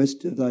the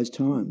worst of those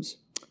times.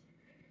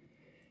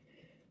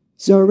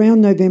 So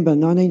around November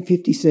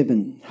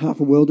 1957, half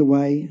a world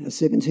away, a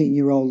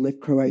 17-year-old left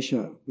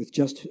Croatia with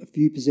just a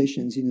few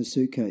possessions in a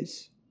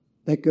suitcase.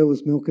 That girl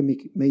was Milka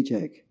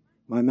Mijak,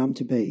 my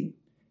mum-to-be,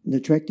 an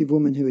attractive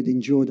woman who had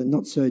endured a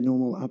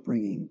not-so-normal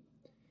upbringing.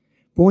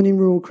 Born in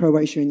rural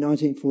Croatia in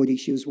 1940,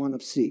 she was one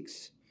of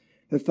 6.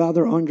 Her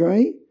father,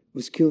 Andrei,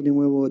 was killed in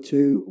World War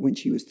II when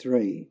she was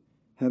 3.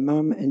 Her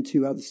mum and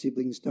 2 other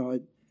siblings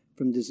died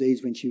from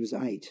disease when she was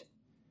 8.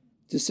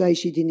 To say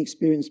she didn't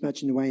experience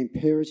much in the way of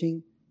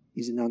parenting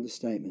is an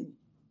understatement.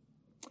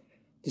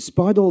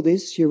 Despite all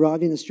this, she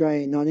arrived in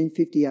Australia in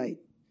 1958.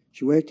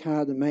 She worked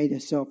hard and made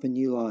herself a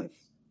new life.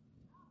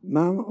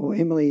 Mum, or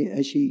Emily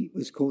as she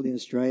was called in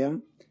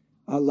Australia,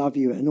 I love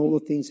you and all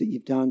the things that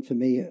you've done for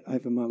me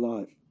over my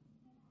life.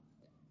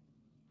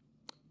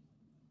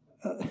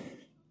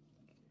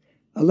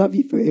 I love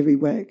you for every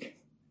whack,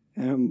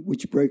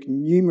 which broke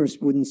numerous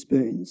wooden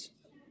spoons.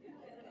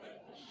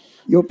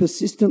 Your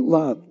persistent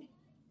love,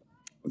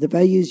 the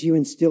values you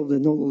instilled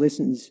and all the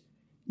lessons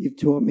you've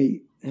taught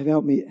me have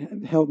held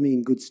me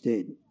in good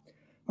stead.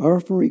 I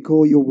often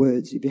recall your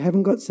words, if you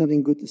haven't got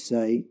something good to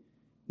say,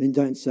 then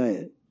don't say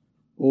it.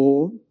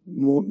 Or,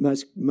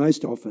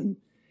 most often,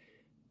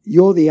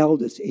 you're the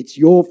eldest, it's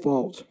your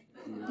fault.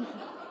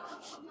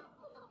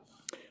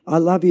 I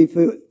love you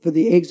for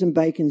the eggs and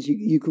bacons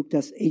you cooked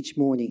us each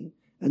morning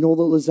and all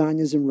the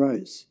lasagnas and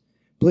roasts.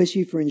 Bless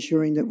you for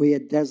ensuring that we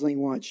had dazzling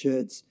white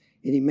shirts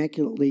and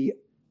immaculately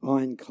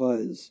ironed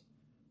clothes.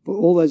 For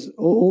all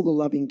the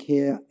loving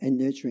care and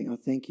nurturing, I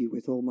thank you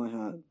with all my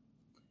heart.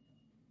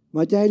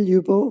 My dad,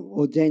 Ljubo,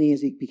 or Danny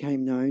as he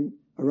became known,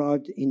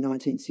 arrived in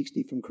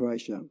 1960 from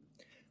Croatia.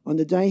 On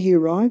the day he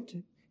arrived,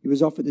 he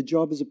was offered a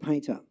job as a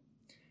painter,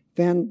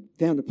 found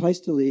a place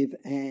to live,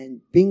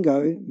 and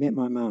bingo, met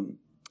my mum.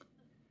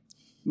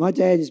 My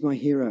dad is my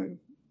hero.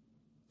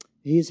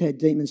 He has had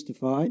demons to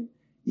fight,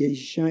 yet he's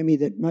shown me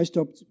that most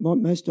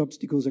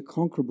obstacles are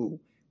conquerable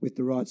with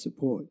the right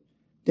support.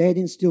 Dad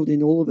instilled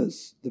in all of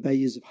us the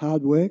values of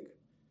hard work,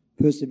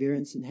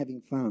 perseverance, and having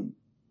fun.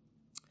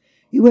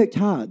 He worked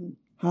hard,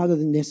 harder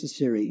than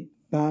necessary,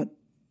 but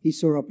he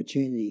saw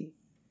opportunity.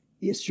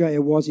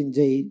 Australia was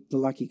indeed the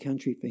lucky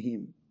country for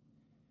him.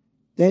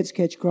 Dad's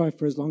catch cry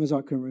for as long as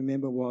I can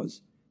remember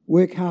was,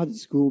 work hard at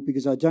school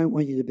because I don't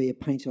want you to be a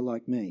painter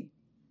like me.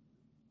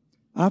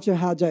 After a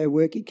hard day of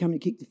work, he'd come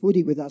and kick the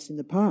footy with us in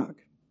the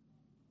park.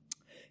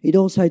 He'd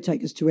also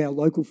take us to our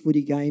local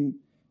footy game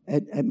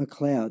at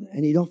McLeod,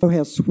 and he'd offer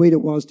how sweet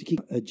it was to kick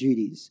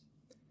duties.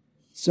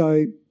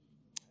 So,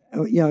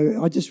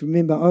 I just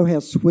remember, how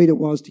sweet it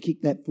was to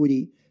kick that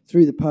footy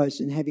through the post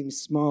and have him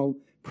smile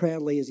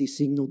proudly as he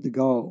signalled the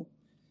goal.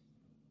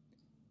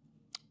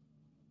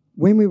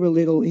 When we were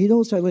little, he'd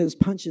also let us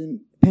punch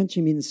him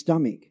in the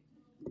stomach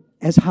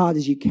as hard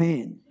as you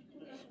can.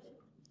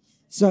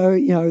 So,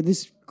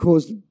 this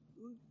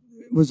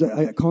was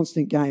a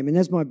constant game. And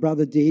as my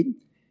brother did,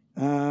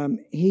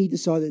 he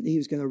decided he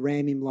was going to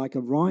ram him like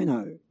a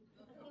rhino.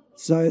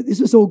 So this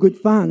was all good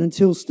fun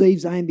until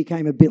Steve's aim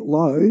became a bit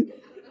low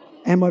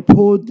and my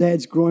poor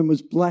dad's groin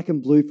was black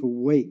and blue for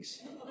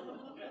weeks.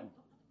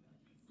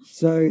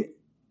 So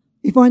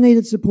if I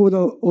needed support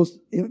or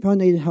if I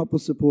needed help or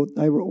support,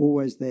 they were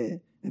always there.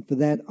 And for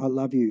that, I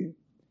love you.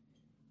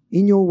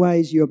 In your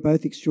ways, you are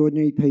both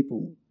extraordinary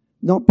people.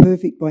 Not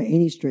perfect by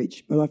any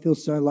stretch, but I feel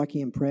so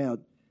lucky and proud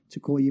to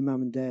call you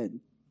Mum and Dad.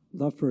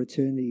 Love for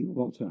eternity,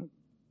 Walter.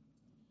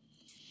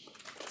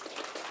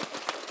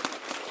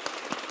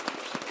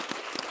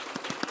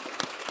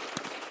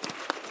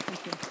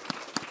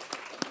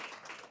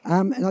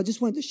 And I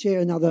just wanted to share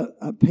another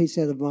piece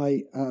out of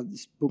my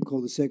this book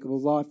called The Circle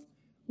of Life,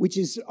 which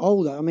is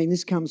older. I mean,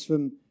 this comes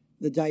from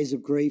the days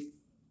of grief,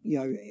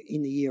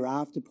 in the year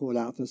after Port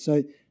Arthur.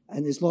 So,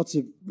 and there's lots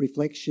of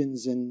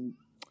reflections and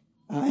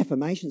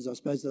affirmations, I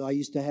suppose, that I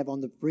used to have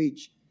on the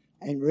fridge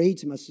and read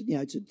to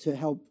myself, to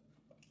help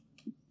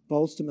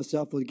bolster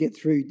myself or to get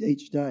through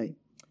each day.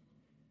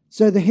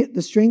 So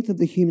the strength of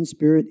the human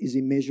spirit is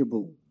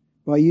immeasurable.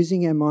 By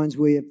using our minds,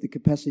 we have the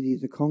capacity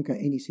to conquer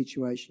any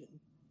situation,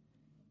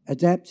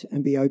 adapt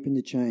and be open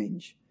to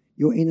change.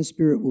 Your inner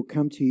spirit will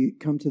come to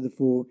the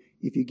fore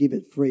if you give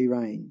it free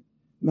rein.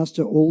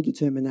 Muster all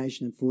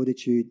determination and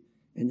fortitude,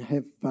 and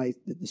have faith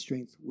that the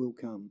strength will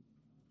come.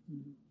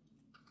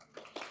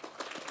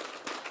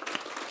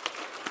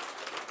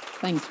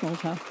 Thanks,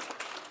 Walter.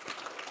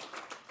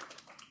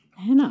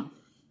 Hannah.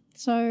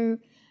 So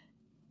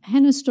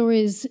Hannah's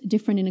story is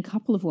different in a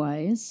couple of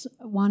ways.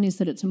 One is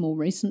that it's a more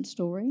recent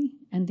story,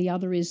 and the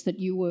other is that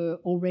you were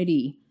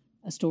already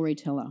a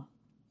storyteller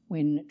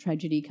when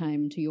tragedy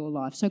came to your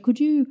life. So could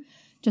you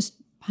just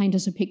paint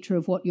us a picture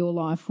of what your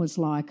life was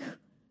like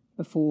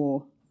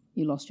before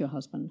you lost your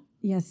husband?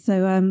 Yes,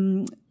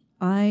 so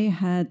I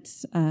had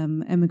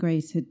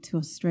emigrated to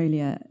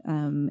Australia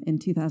in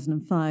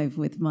 2005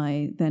 with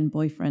my then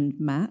boyfriend,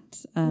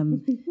 Matt.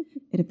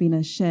 It had been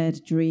a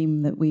shared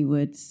dream that we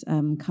would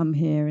come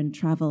here and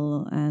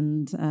travel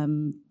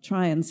and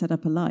try and set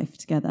up a life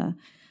together,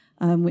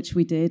 which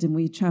we did. And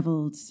we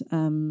travelled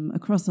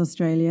across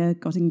Australia,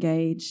 got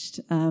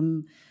engaged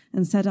and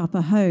set up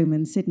a home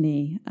in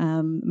Sydney.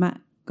 Matt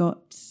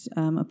got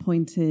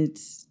appointed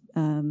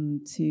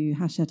to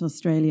Hachette,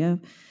 Australia,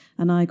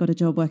 and I got a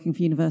job working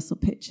for Universal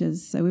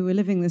Pictures. So we were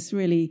living this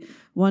really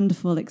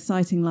wonderful,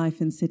 exciting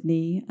life in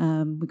Sydney.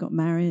 We got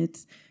married,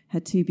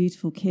 had 2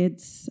 beautiful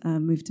kids,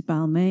 moved to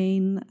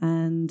Balmain,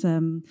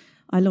 and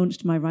I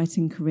launched my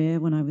writing career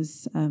when I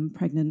was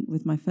pregnant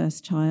with my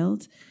first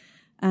child.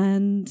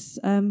 And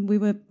we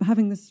were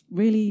having this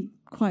really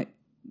quite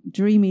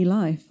dreamy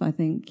life, I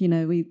think. You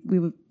know, we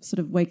were sort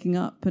of waking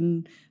up,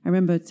 and I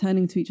remember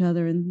turning to each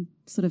other and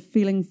sort of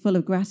feeling full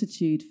of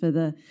gratitude for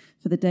the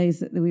days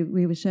that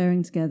we were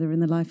sharing together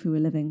and the life we were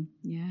living.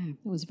 Yeah, it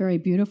was very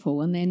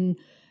beautiful. And then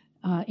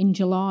in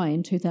July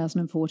in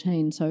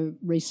 2014, so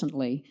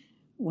recently,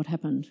 what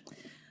happened?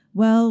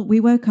 Well, we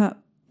woke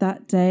up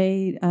that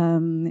day.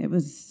 It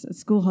was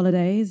school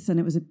holidays, and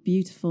it was a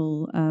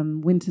beautiful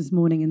winter's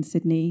morning in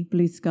Sydney,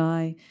 blue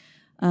sky.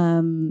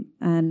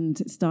 And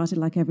it started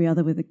like every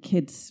other, with the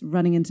kids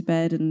running into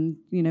bed and,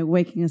 you know,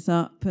 waking us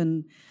up.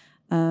 And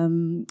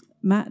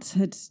Matt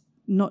had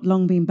not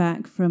long been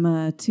back from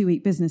a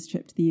 2-week business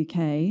trip to the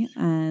UK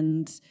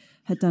and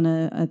had done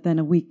then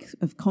a week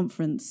of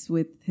conference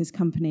with his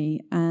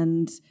company.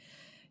 And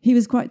he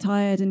was quite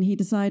tired, and he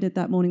decided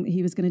that morning that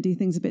he was going to do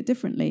things a bit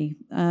differently.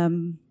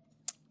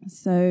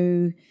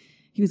 So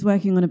he was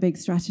working on a big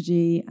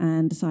strategy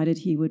and decided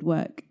he would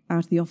work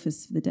out of the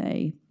office for the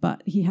day.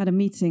 But he had a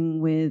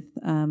meeting with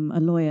a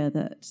lawyer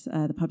that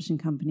the publishing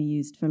company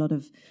used for a lot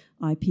of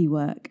IP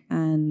work,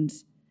 and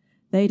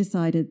they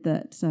decided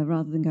that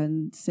rather than go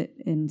and sit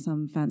in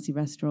some fancy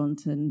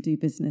restaurant and do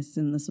business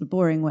in the sort of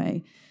boring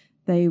way,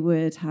 they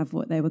would have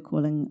what they were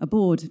calling a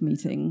board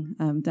meeting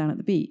down at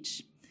the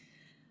beach.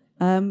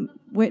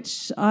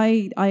 Which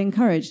I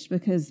encouraged,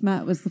 because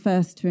Matt was the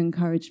first to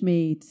encourage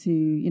me to,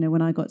 you know,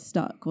 when I got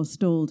stuck or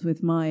stalled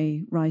with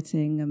my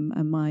writing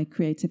and my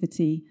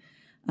creativity,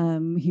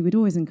 he would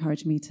always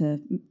encourage me to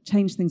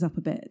change things up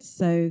a bit.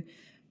 So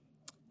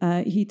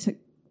he took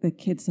the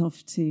kids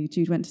off to,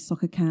 Jude went to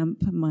soccer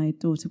camp, and my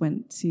daughter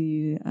went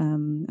to,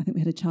 I think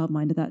we had a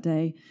childminder that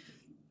day.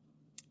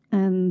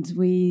 And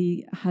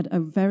we had a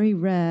very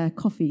rare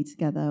coffee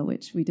together,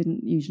 which we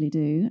didn't usually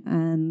do.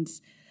 And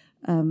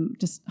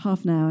just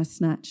half an hour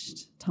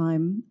snatched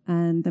time,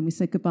 and then we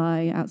said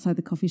goodbye outside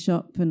the coffee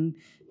shop and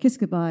kissed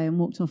goodbye and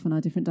walked off in our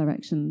different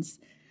directions.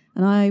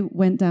 And I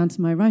went down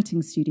to my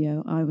writing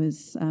studio. I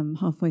was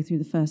halfway through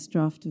the first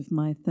draft of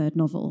my 3rd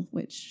novel,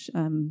 which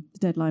the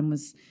deadline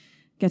was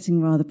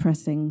getting rather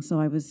pressing, so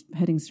I was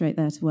heading straight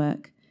there to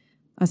work.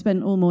 I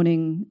spent all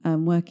morning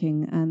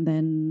working, and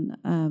then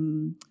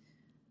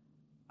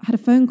I had a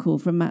phone call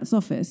from Matt's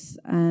office,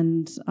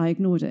 and I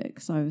ignored it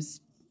because I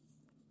was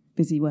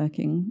busy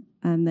working.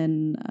 And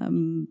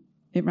then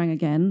it rang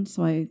again,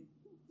 so I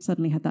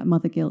suddenly had that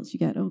mother guilt you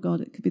get. Oh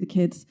God, it could be the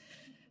kids.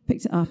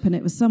 Picked it up, and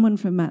it was someone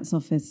from Matt's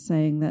office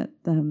saying that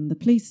the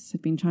police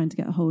had been trying to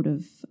get a hold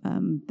of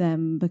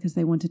them because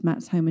they wanted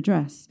Matt's home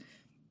address.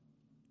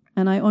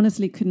 And I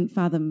honestly couldn't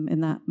fathom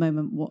in that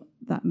moment what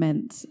that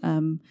meant.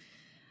 And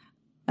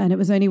it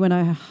was only when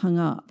I hung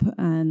up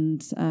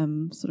and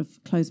sort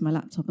of closed my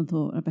laptop and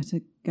thought, I better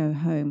go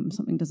home,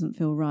 something doesn't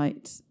feel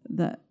right,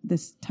 that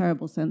this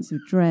terrible sense of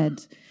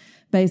dread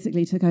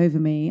basically took over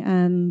me.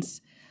 And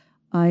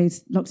I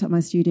locked up my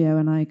studio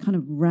and I kind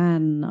of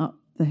ran up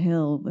the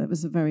hill. It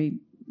was a very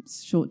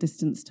short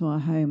distance to our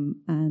home.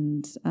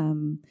 And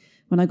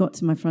when I got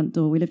to my front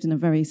door, we lived in a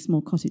very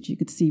small cottage. You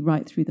could see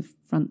right through the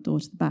front door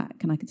to the back.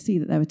 And I could see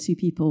that there were 2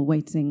 people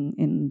waiting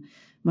in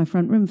my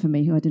front room for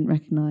me who I didn't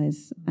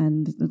recognise.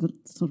 And the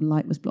sort of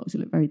light was blocked. It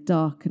looked very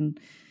dark and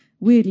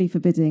weirdly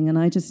forbidding. And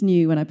I just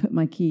knew when I put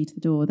my key to the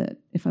door that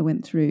if I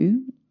went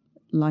through,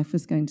 life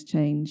was going to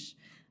change.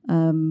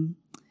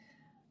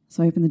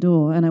 So I opened the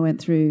door and I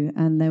went through,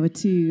 and there were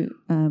 2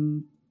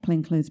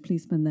 plainclothes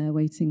policemen there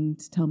waiting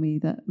to tell me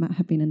that Matt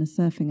had been in a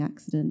surfing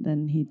accident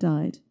and he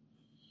died.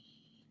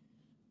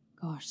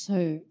 Gosh,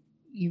 so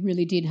you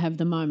really did have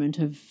the moment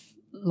of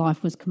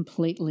life was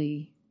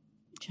completely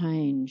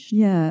changed.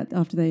 Yeah,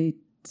 after they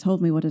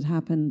told me what had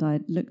happened, I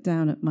looked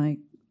down at my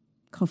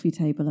coffee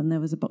table and there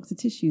was a box of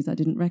tissues I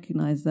didn't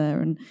recognise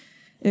there. And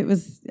it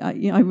was,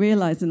 I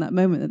realised in that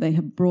moment that they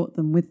had brought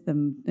them with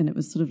them, and it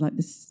was sort of like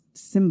this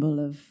symbol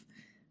of,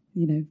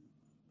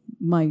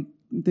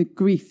 the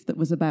grief that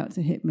was about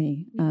to hit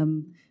me.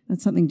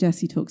 That's something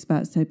Jessie talks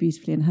about so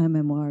beautifully in her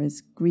memoir,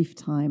 is grief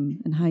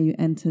time, and how you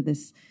enter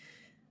this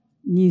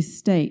new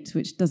state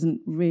which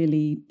doesn't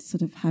really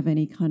sort of have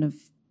any kind of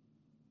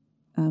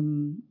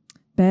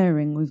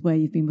bearing with where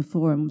you've been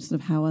before, and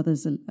sort of how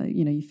others are,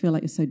 you feel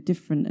like you're so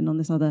different and on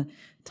this other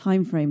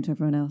time frame to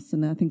everyone else.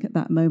 And I think at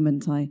that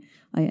moment I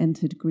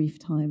entered grief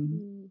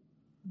time.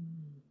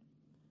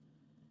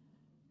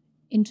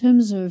 In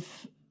terms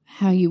of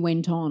how you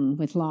went on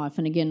with life,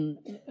 and again,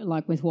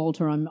 like with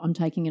Walter, I'm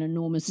taking an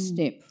enormous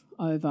step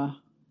over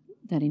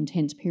that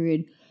intense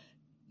period.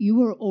 You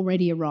were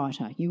already a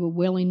writer. You were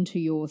well into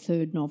your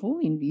third novel,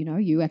 and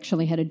you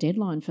actually had a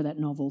deadline for that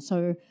novel.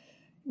 So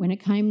when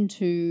it came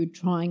to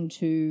trying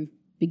to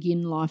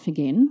begin life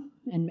again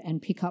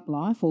and pick up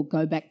life or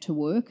go back to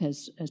work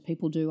as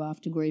people do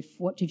after grief,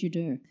 what did you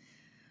do?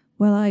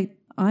 Well,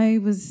 I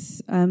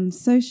was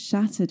so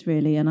shattered,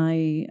 really, and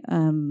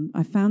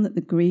I found that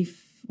the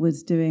grief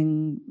was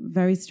doing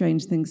very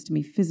strange things to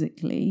me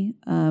physically,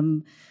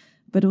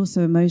 but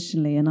also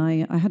emotionally. And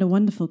I had a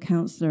wonderful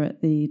counsellor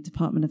at the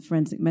Department of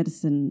Forensic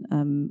Medicine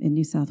in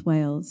New South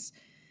Wales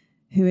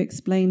who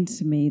explained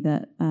to me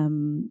that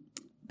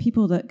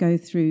people that go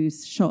through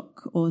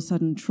shock or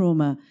sudden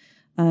trauma,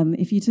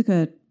 if you took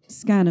a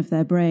scan of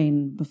their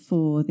brain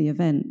before the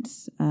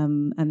event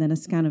and then a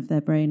scan of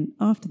their brain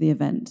after the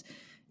event,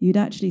 you'd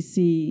actually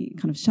see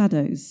kind of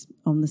shadows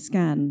on the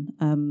scan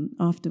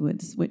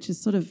afterwards, which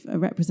is sort of a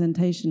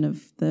representation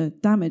of the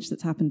damage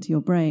that's happened to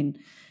your brain.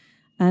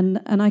 And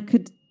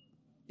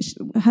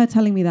her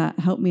telling me that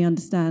helped me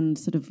understand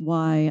sort of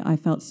why I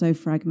felt so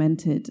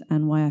fragmented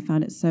and why I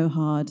found it so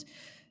hard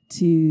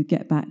to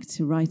get back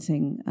to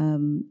writing.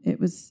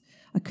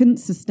 I couldn't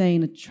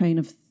sustain a train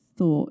of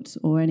thought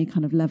or any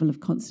kind of level of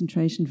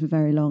concentration for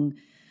very long.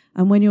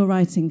 And when you're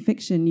writing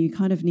fiction, you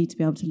kind of need to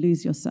be able to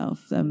lose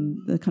yourself.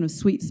 The kind of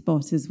sweet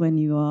spot is when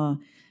you are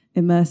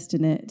immersed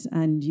in it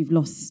and you've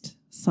lost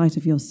sight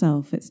of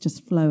yourself. It's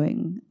just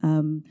flowing.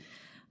 And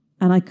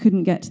I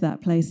couldn't get to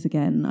that place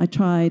again. I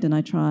tried and I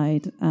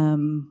tried.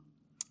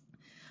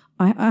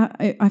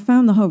 I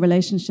found the whole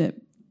relationship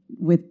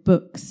with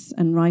books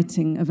and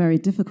writing a very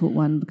difficult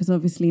one, because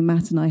obviously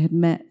Matt and I had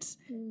met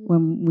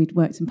when we'd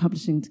worked in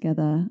publishing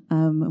together,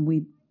 and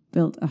we'd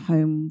built a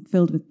home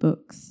filled with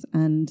books,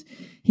 and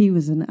he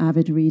was an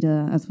avid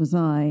reader, as was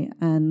I,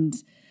 and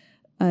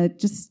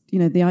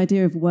the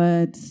idea of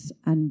words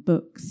and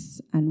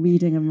books and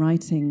reading and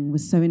writing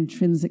was so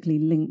intrinsically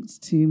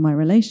linked to my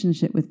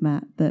relationship with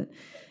Matt that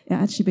it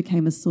actually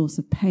became a source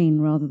of pain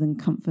rather than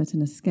comfort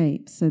and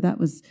escape. So that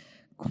was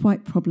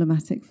quite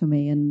problematic for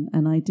me,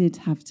 and I did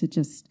have to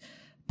just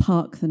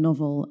park the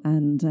novel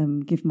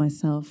and give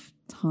myself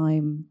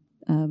time.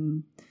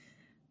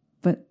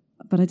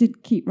 But I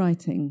did keep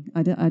writing.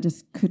 I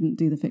just couldn't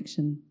do the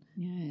fiction.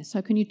 Yeah.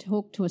 So can you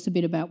talk to us a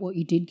bit about what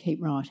you did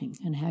keep writing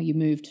and how you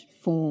moved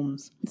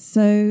forms?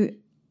 So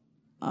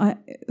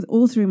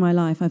all through my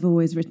life, I've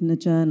always written a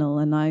journal,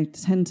 and I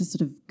tend to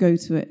sort of go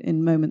to it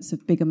in moments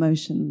of big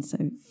emotion.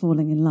 So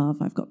falling in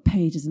love, I've got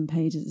pages and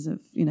pages of,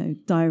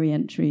 diary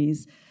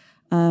entries.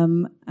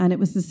 And it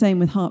was the same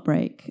with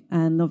heartbreak.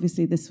 And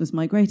obviously this was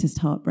my greatest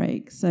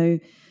heartbreak. So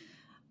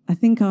I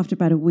think after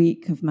about a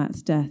week of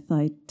Matt's death,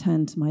 I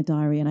turned to my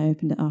diary and I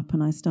opened it up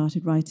and I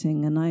started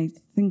writing. And I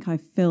think I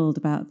filled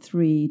about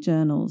 3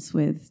 journals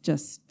with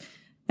just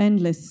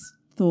endless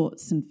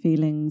thoughts and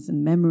feelings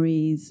and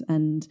memories.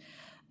 And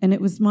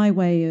it was my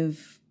way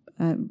of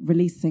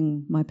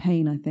releasing my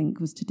pain, I think,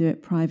 was to do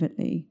it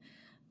privately.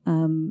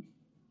 And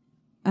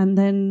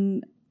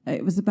then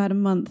it was about a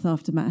month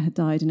after Matt had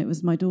died, and it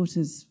was my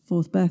daughter's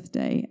 4th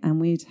birthday, and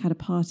we'd had a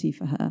party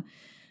for her.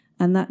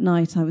 And that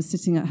night I was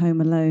sitting at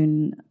home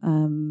alone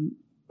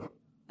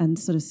and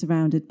sort of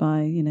surrounded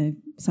by,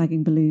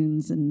 sagging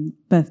balloons and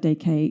birthday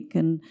cake.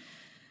 And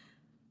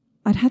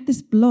I'd had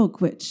this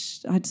blog, which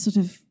I'd sort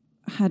of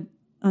had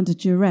under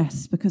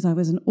duress because I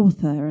was an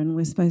author and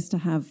we're supposed to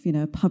have,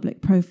 a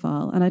public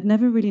profile. And I'd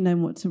never really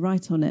known what to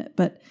write on it.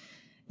 But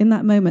in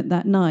that moment,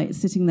 that night,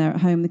 sitting there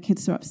at home, the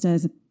kids were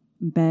upstairs in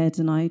bed,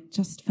 and I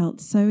just felt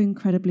so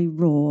incredibly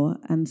raw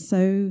and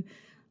so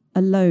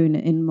alone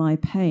in my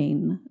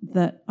pain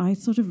that I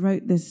sort of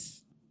wrote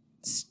this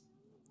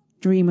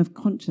stream of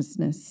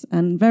consciousness.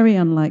 And very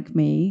unlike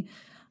me,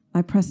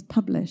 I pressed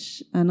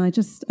publish, and I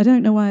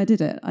don't know why I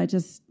did it. I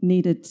just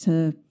needed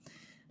to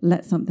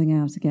let something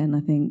out again,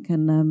 I think.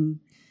 And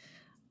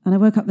I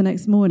woke up the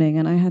next morning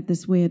and I had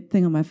this weird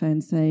thing on my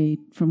phone say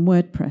from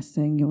WordPress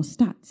saying your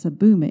stats are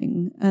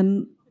booming.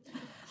 And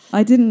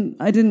I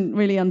didn't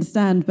really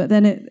understand, but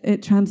then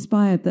it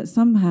transpired that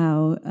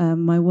somehow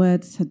my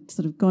words had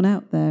sort of gone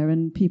out there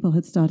and people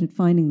had started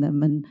finding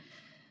them, and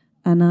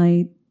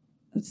I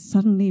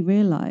suddenly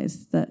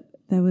realised that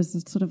there was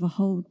sort of a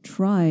whole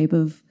tribe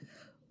of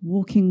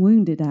walking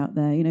wounded out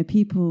there,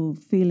 people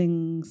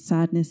feeling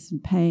sadness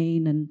and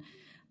pain,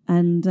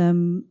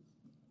 And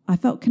I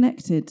felt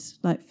connected,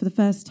 like for the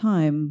first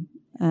time,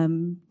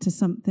 to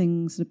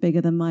something sort of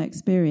bigger than my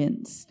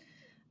experience.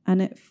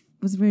 And it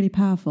was really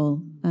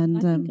powerful.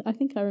 And I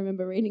think I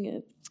remember reading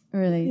it.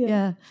 Really,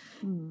 yeah.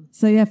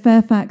 So, yeah,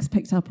 Fairfax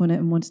picked up on it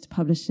and wanted to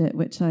publish it,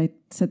 which I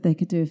said they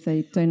could do if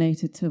they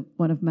donated to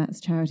one of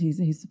Matt's charities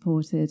that he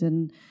supported.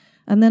 And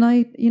then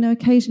I,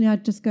 occasionally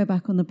I'd just go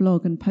back on the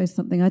blog and post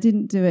something. I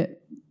didn't do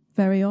it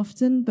very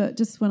often, but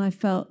just when I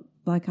felt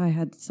like I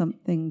had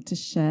something to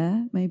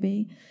share,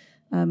 maybe,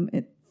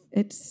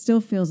 it still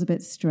feels a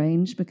bit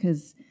strange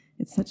because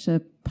it's such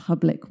a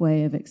public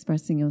way of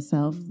expressing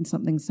yourself and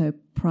something so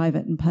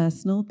private and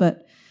personal.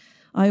 But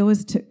I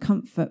always took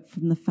comfort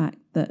from the fact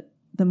that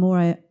the more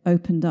I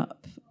opened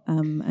up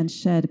and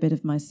shared a bit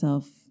of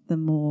myself, the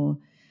more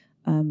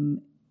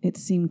it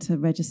seemed to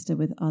register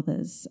with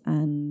others.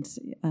 And,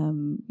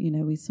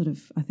 we sort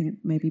of, I think,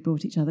 maybe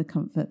brought each other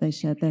comfort. They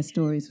shared their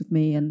stories with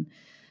me. And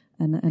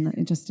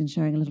just in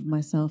sharing a little of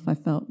myself, I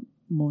felt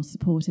more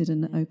supported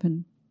and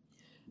open.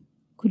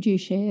 Could you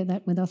share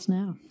that with us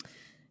now?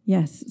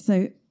 Yes.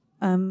 So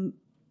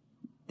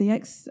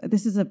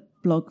this is a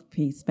blog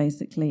piece,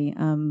 basically.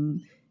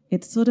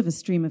 It's sort of a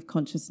stream of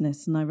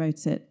consciousness, and I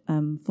wrote it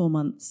 4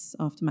 months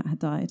after Matt had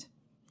died.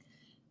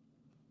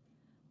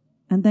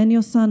 And then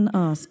your son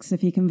asks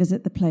if he can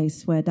visit the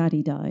place where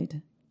Daddy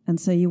died. And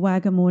so you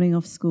wag a morning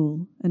off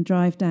school and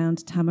drive down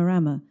to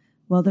Tamarama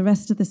while the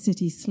rest of the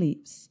city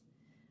sleeps.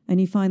 And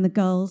you find the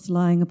gulls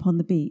lying upon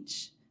the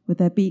beach with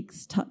their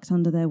beaks tucked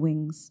under their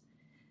wings.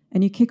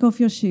 And you kick off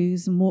your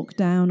shoes and walk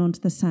down onto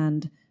the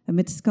sand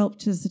amid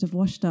sculptures that have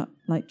washed up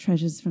like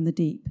treasures from the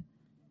deep.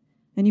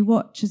 And you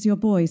watch as your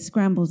boy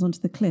scrambles onto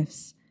the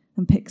cliffs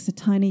and picks a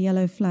tiny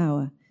yellow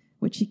flower,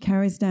 which he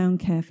carries down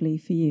carefully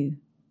for you.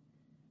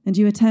 And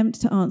you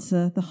attempt to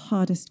answer the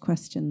hardest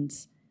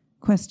questions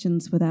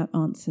without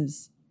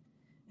answers.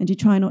 And you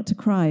try not to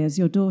cry as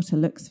your daughter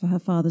looks for her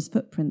father's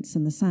footprints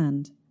in the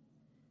sand.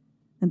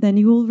 And then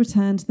you all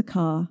return to the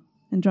car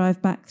and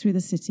drive back through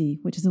the city,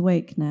 which is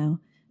awake now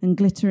and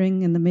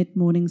glittering in the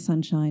mid-morning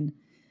sunshine.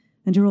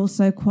 And you're all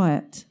so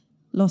quiet,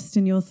 lost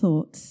in your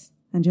thoughts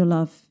and your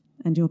love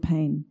and your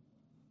pain.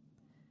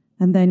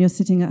 And then you're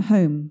sitting at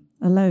home,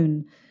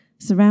 alone,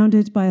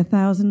 surrounded by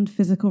 1,000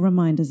 physical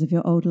reminders of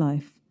your old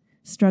life,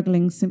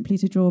 struggling simply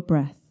to draw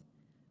breath,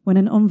 when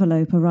an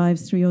envelope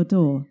arrives through your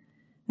door,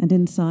 and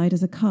inside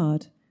is a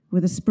card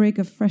with a sprig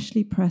of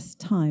freshly pressed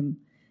thyme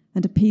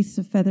and a piece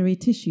of feathery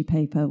tissue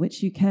paper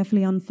which you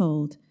carefully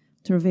unfold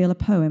to reveal a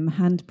poem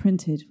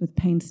hand-printed with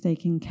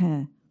painstaking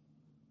care.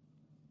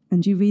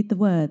 And you read the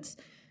words,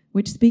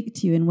 which speak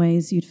to you in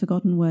ways you'd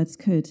forgotten words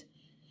could.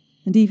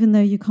 And even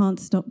though you can't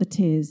stop the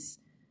tears,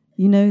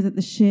 you know that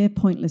the sheer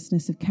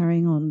pointlessness of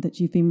carrying on that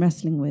you've been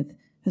wrestling with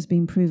has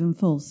been proven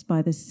false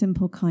by this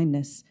simple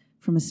kindness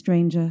from a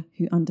stranger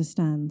who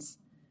understands.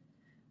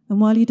 And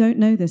while you don't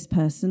know this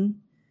person,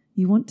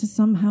 you want to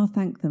somehow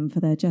thank them for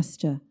their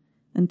gesture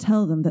and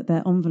tell them that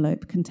their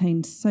envelope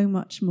contained so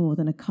much more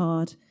than a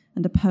card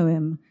and a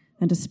poem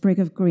and a sprig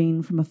of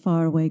green from a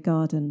faraway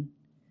garden.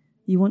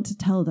 You want to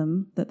tell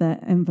them that their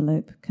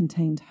envelope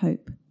contained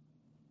hope.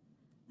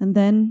 And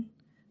then,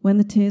 when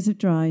the tears have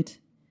dried,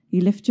 you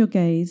lift your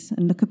gaze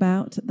and look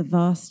about at the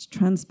vast,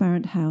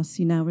 transparent house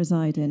you now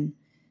reside in,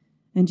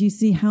 and you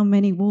see how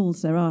many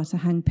walls there are to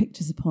hang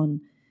pictures upon,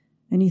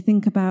 and you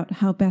think about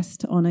how best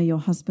to honour your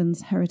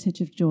husband's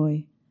heritage of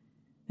joy,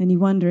 and you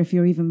wonder if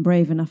you're even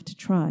brave enough to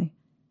try,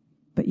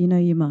 but you know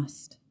you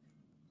must.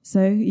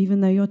 So,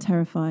 even though you're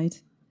terrified,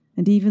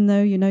 and even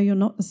though you know you're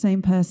not the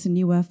same person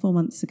you were 4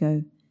 months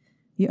ago,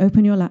 you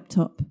open your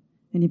laptop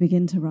and you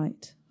begin to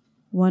write.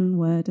 One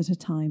word at a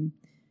time,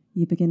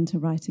 you begin to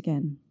write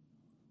again.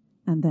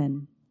 And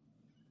then...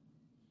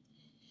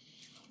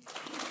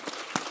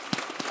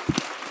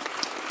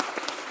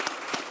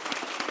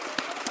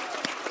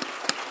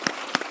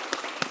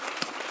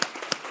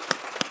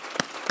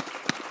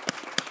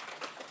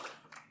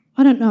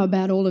 I don't know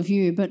about all of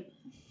you, but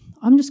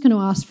I'm just going to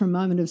ask for a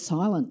moment of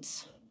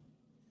silence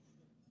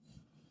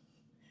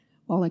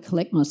while I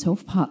collect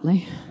myself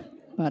partly.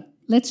 But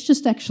let's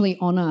just actually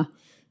honour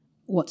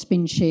what's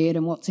been shared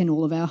and what's in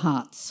all of our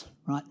hearts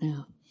right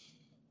now.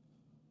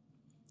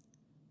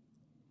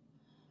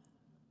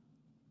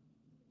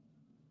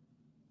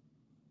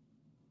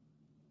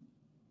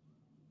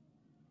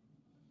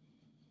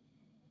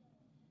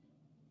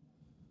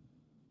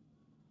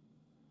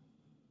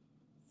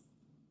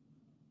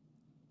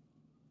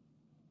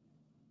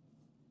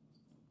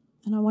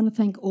 And I want to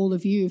thank all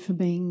of you for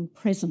being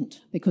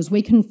present, because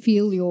we can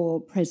feel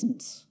your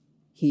presence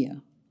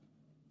here.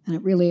 And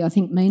it really, I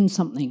think, means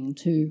something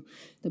to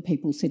the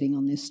people sitting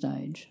on this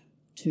stage,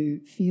 to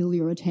feel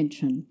your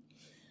attention.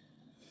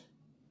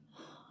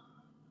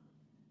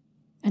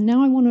 And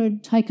now I want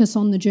to take us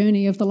on the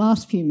journey of the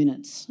last few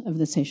minutes of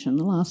the session,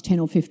 the last 10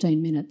 or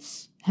 15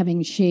 minutes,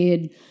 having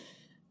shared,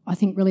 I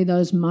think, really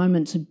those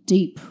moments of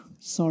deep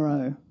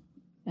sorrow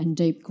and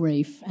deep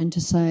grief, and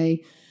to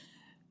say,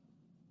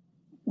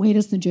 where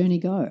does the journey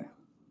go?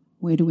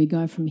 Where do we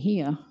go from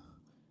here?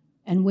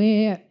 And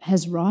where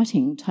has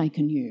writing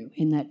taken you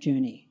in that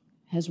journey?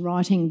 Has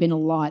writing been a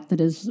light that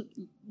has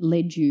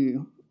led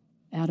you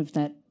out of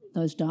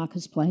those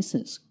darkest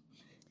places?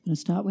 I'm going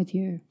to start with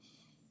you.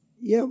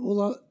 Yeah,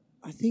 well,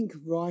 I think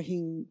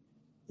writing,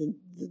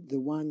 the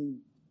one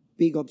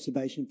big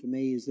observation for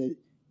me is that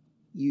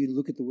you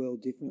look at the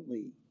world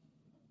differently.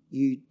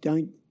 You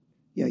don't,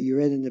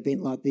 you're at an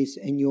event like this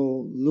and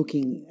you're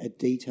looking at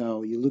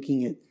detail, you're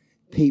looking at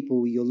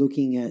people, you're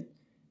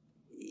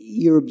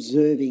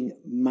observing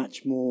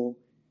much more,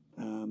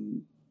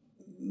 in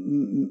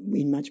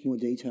much more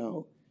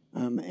detail,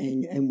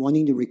 and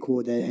wanting to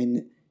record that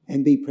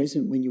and be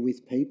present when you're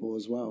with people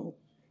as well.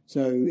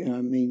 So,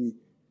 I mean,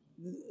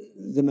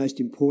 the most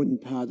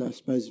important part, I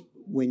suppose,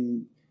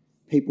 when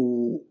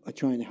people are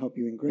trying to help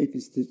you in grief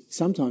is to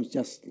sometimes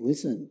just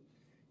listen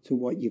to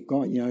what you've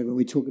got. When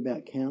we talk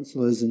about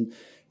counsellors, and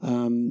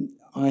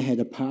I had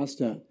a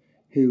pastor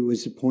who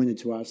was appointed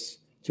to us,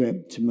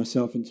 to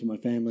myself and to my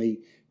family,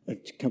 a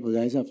couple of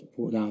days after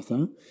Port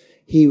Arthur.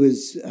 He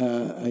was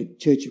a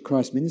Church of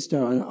Christ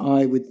minister, and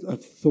I would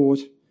have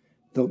thought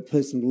the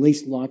person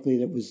least likely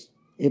that was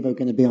ever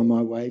going to be on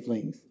my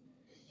wavelength.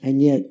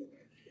 And yet,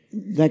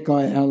 that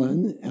guy,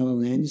 Alan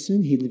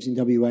Anderson, he lives in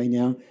WA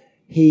now,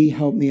 he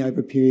helped me over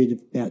a period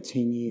of about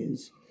 10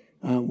 years.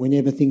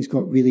 Whenever things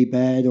got really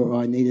bad or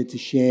I needed to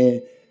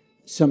share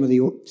some of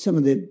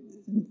the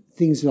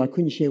things that I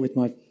couldn't share with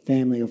my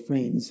family or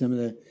friends, some of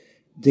the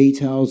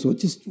details or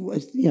just,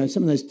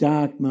 some of those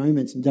dark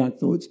moments and dark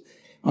thoughts,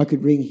 I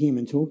could ring him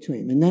and talk to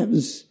him. And that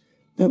was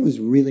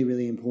really,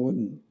 really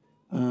important.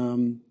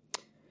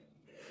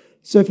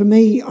 So for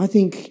me, I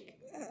think,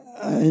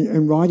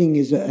 and writing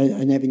is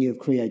an avenue of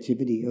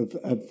creativity,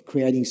 of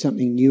creating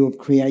something new, of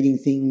creating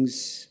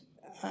things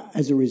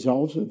as a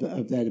result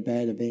of that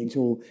bad event,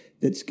 or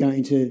that's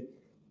going to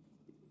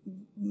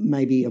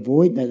maybe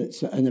avoid that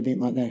it's an event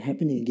like that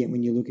happening again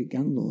when you look at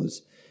gun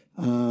laws.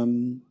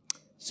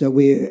 So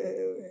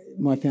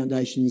my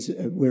foundations,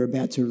 we're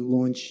about to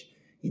launch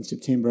in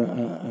September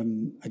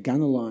a gun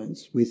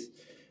alliance with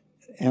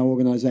our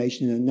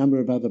organisation and a number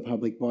of other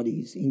public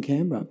bodies in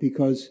Canberra,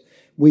 because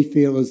we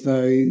feel as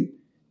though,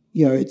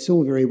 it's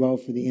all very well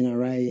for the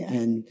NRA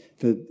and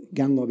for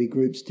gun lobby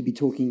groups to be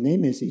talking their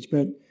message,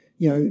 but,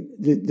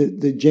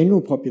 the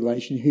general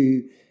population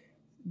who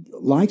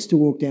likes to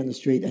walk down the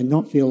street and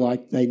not feel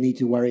like they need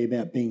to worry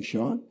about being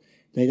shot,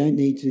 they don't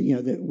need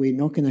to, that we're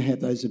not going to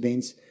have those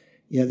events.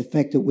 The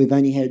fact that we've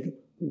only had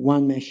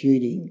one mass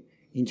shooting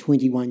in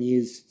 21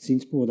 years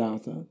since Port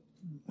Arthur,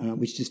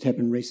 which just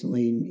happened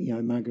recently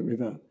in, Margaret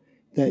River,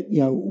 that,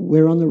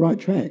 we're on the right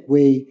track.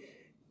 We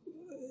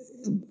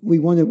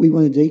want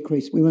to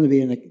decrease. We want to be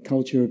in a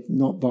culture of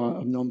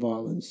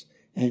non-violence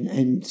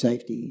and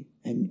safety,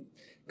 and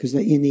because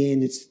in the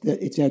end,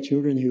 it's our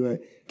children who are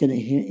going to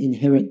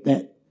inherit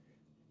that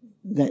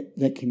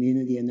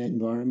community and that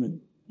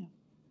environment. Yeah.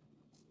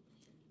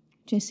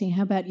 Jessie,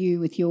 how about you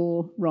with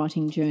your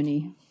writing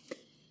journey?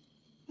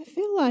 I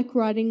feel like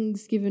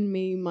writing's given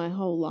me my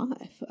whole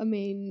life. I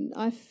mean,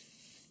 I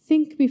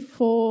think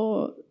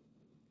before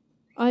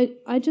I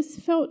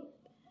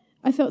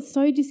felt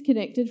so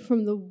disconnected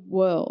from the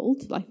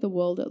world, like the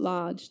world at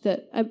large,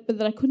 that I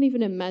couldn't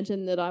even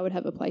imagine that I would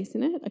have a place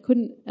in it. I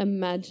couldn't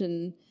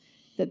imagine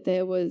that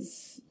there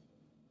was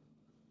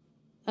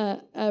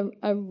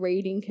a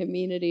reading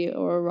community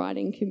or a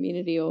writing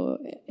community or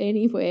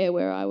anywhere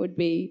where I would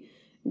be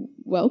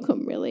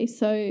welcome, really.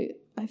 So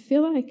I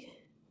feel like,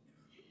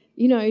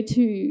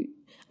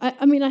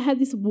 I had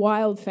this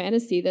wild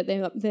fantasy that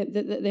there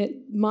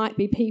might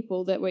be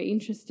people that were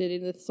interested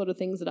in the sort of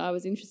things that I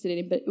was interested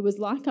in, but it was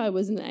like I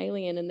was an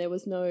alien and there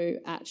was no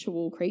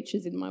actual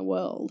creatures in my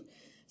world.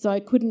 So I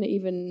couldn't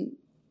even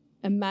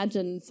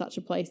imagine such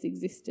a place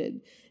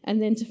existed.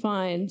 And then to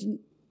find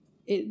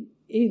it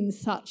in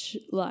such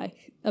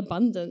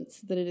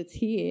abundance that it's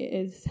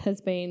here has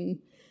been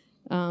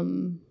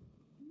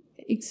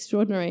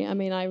extraordinary. I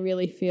mean, I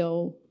really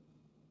feel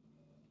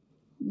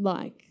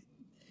like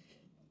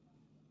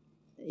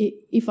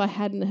if I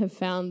hadn't have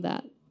found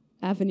that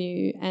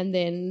avenue, and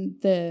then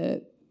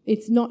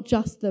it's not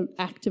just the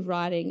act of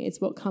writing,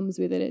 it's what comes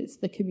with it. It's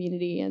the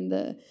community and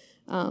the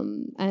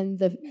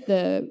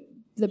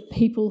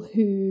people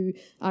who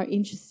are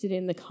interested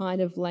in the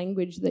kind of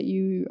language that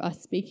you are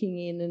speaking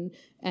in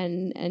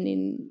and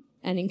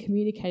in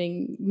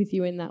communicating with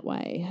you in that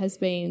way has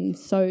been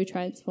so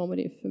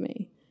transformative for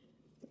me,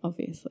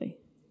 obviously.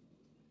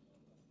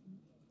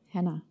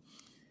 Hannah.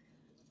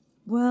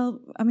 Well,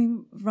 I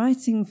mean,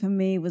 writing for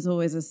me was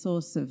always a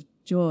source of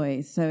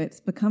joy, so it's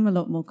become a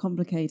lot more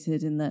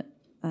complicated in that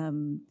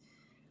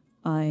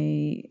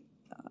I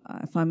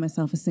find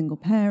myself a single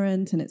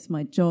parent and it's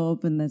my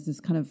job, and there's this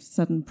kind of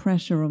sudden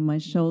pressure on my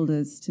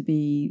shoulders to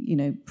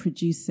be,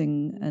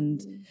 producing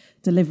and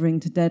delivering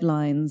to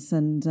deadlines,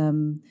 and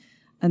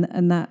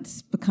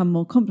that's become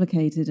more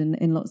complicated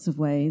in lots of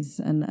ways,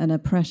 and a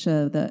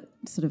pressure that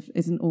sort of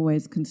isn't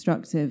always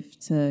constructive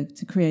to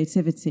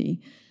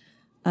creativity.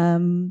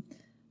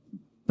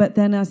 but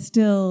then I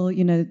still,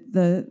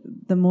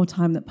 the more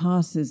time that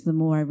passes, the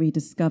more I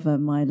rediscover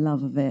my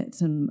love of it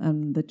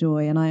and the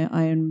joy. And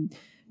I am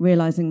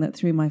realizing that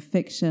through my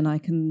fiction, I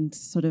can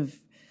sort of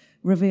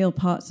reveal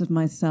parts of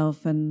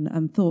myself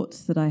and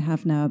thoughts that I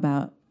have now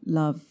about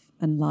love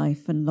and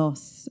life and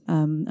loss.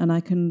 And I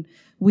can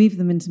weave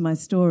them into my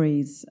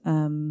stories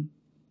and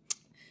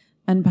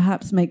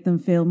perhaps make them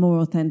feel more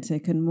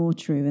authentic and more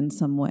true in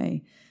some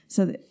way.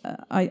 So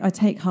I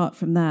take heart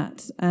from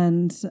that.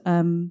 And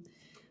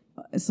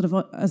sort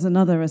of as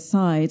another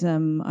aside,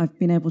 I've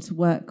been able to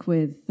work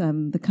with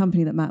the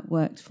company that Matt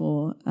worked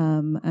for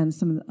and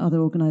some of the other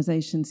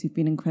organisations who've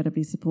been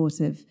incredibly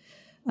supportive,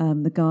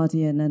 The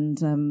Guardian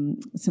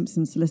and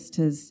Simpson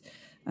Solicitors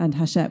and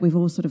Hachette. We've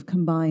all sort of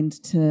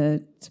combined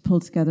to pull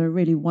together a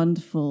really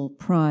wonderful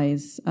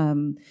prize,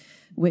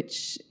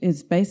 which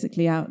is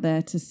basically out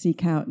there to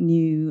seek out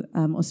new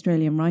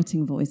Australian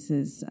writing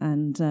voices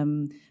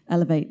and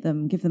elevate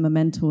them, give them a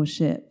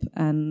mentorship,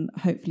 and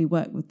hopefully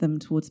work with them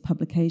towards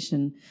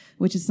publication,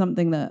 which is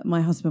something that my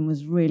husband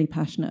was really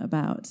passionate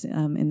about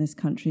in this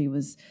country,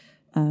 was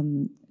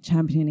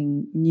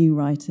championing new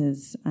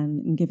writers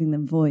and giving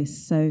them voice.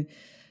 So,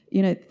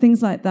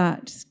 things like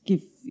that just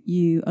give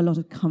you a lot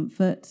of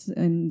comfort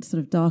in sort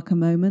of darker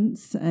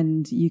moments,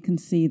 and you can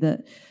see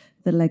that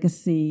the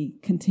legacy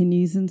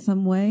continues in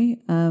some way.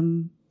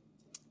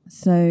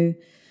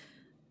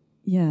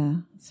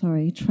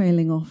 Sorry,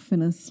 trailing off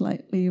in a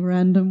slightly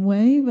random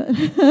way, but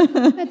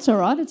That's all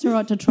right. It's all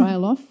right to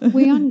trail off.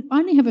 We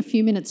only have a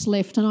few minutes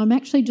left, and I'm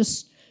actually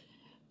just,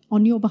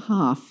 on your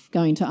behalf,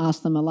 going to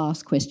ask them a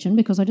last question,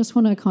 because I just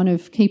want to kind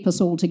of keep us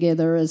all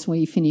together as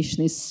we finish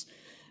this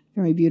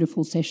very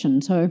beautiful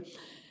session. So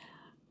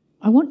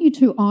I want you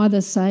to either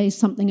say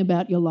something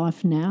about your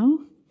life now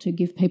to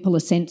give people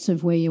a sense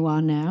of where you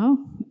are now,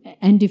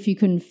 and if you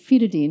can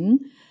fit it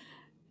in,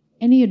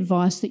 any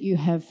advice that you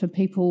have for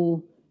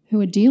people who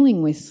are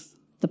dealing with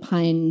the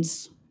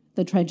pains,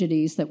 the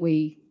tragedies that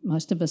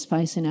most of us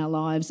face in our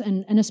lives,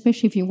 and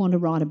especially if you want to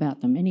write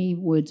about them, any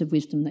words of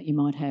wisdom that you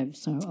might have.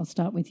 So I'll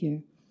start with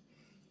you.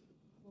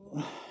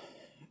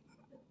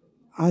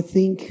 I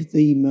think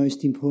the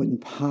most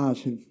important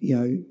part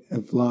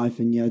of life,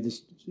 and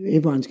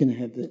everyone's going to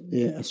have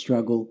a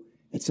struggle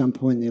at some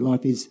point in their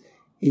life,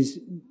 is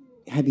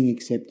having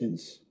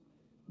acceptance.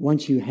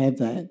 Once you have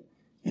that,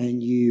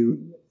 and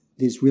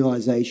there's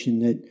realisation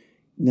that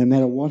no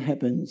matter what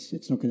happens,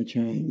 it's not going to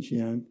change.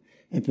 And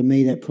for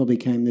me, that probably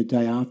came the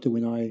day after,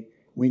 when I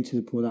went to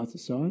the Port Arthur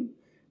site,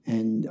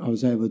 and I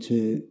was able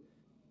to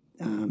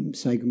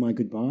say my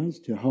goodbyes,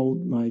 to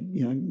hold my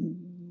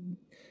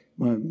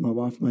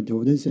wife, my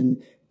daughters,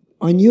 and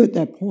I knew at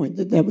that point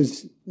that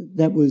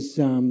was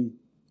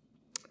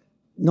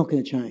not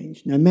going to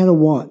change, no matter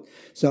what.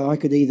 So I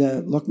could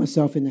either lock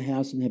myself in the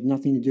house and have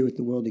nothing to do with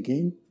the world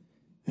again,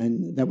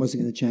 and that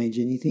wasn't going to change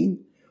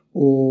anything,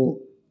 or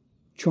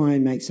try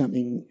and make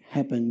something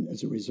happen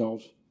as a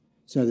result,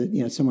 so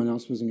that someone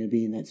else wasn't going to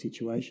be in that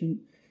situation,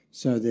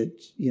 so that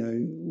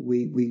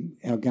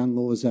our gun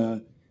laws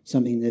are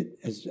something that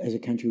as a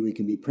country we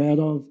can be proud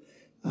of.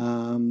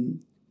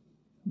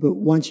 But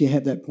once you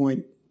have that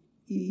point,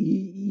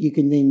 you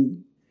can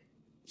then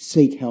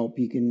seek help.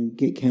 You can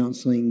get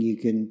counselling. You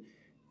can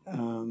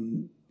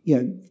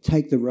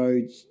take the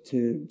roads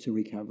to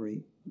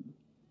recovery.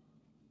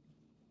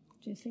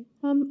 Jessie?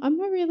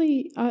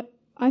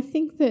 I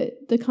think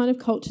that the kind of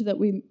culture that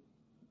we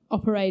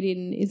operate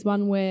in is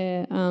one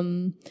where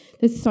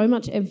there's so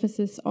much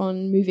emphasis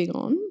on moving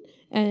on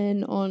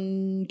and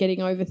on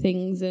getting over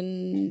things,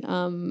 and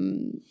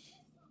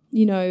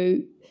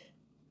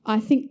I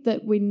think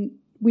that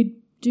we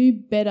do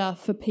better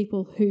for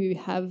people who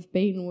have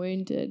been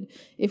wounded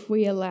if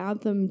we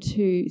allowed them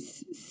to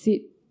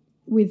sit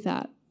with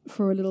that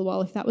for a little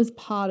while, if that was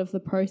part of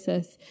the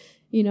process.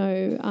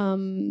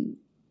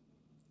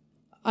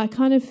 I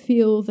kind of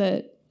feel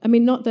that,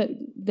 not that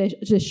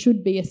there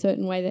should be a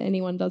certain way that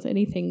anyone does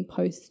anything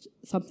post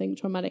something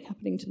traumatic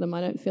happening to them. I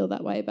don't feel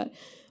that way, but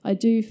I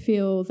do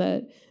feel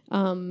that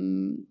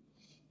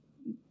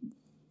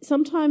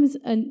sometimes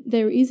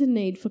there is a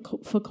need for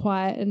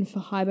quiet and for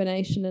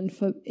hibernation and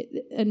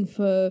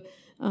for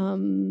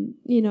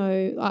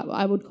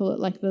I would call it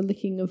like the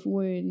licking of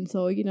wounds,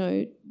 or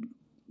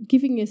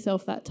giving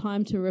yourself that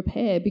time to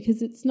repair,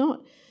 because it's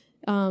not.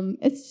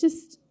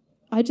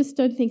 I just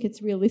don't think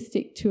it's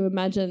realistic to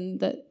imagine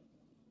that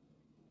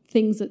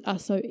things that are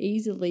so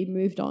easily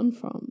moved on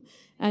from,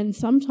 and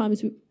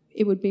sometimes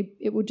it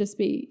would just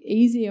be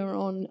easier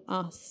on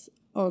us,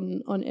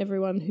 on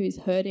everyone who's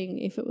hurting,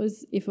 if it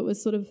was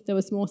sort of, there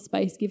was more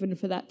space given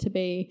for that to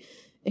be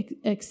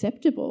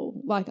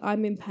acceptable. Like,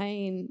 I'm in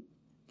pain,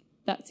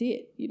 that's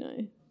it,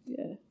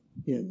 Yeah,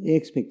 the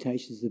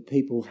expectations that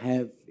people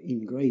have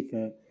in grief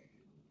are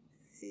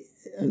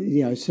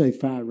so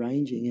far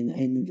ranging,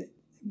 and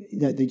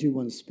they do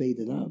want to speed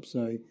it up.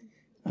 So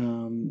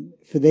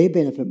for their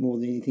benefit more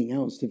than anything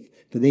else,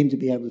 for them to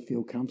be able to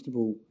feel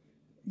comfortable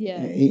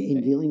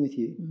in dealing with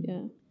you.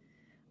 Yeah.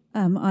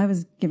 I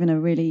was given a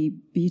really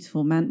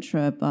beautiful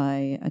mantra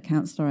by a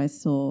counsellor I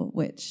saw,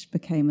 which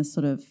became a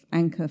sort of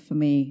anchor for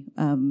me,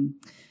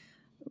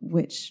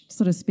 which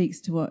sort of speaks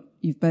to what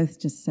you've both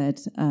just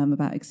said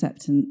about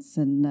acceptance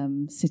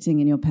and sitting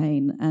in your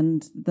pain.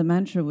 And the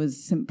mantra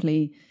was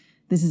simply,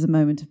 this is a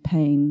moment of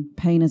pain.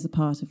 Pain is a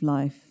part of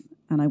life,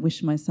 and I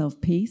wish myself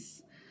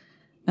peace.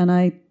 And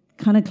I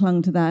kind of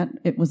clung to that.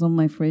 It was on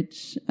my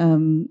fridge.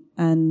 And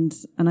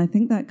I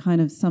think that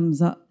kind of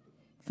sums up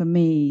for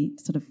me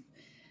sort of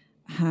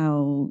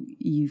how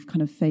you've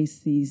kind of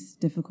faced these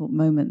difficult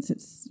moments.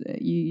 It's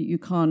you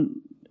can't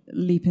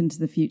leap into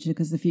the future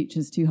because the future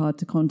is too hard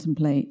to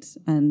contemplate,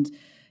 and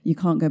you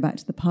can't go back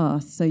to the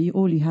past. So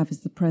all you have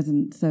is the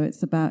present. So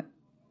it's about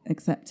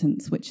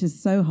acceptance, which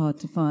is so hard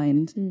to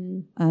find.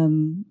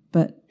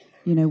 But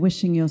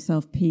wishing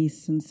yourself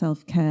peace and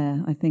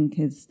self-care, I think,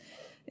 is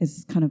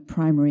kind of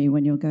primary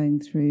when you're going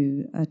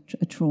through a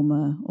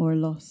trauma or a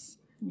loss.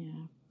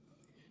 Yeah,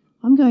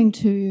 I'm going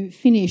to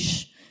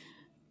finish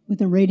with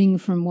a reading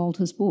from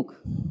Walter's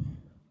book.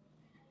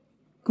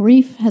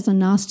 Grief has a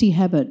nasty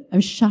habit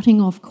of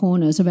shutting off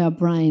corners of our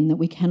brain that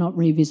we cannot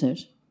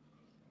revisit.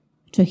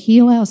 To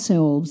heal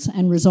ourselves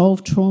and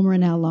resolve trauma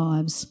in our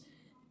lives,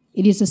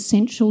 it is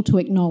essential to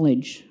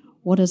acknowledge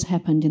what has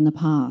happened in the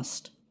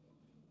past.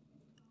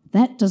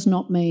 That does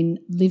not mean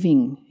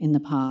living in the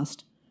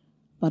past,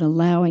 but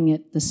allowing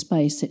it the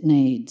space it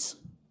needs.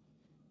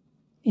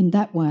 In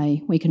that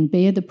way, we can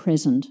bear the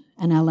present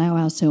and allow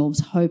ourselves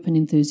hope and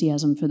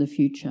enthusiasm for the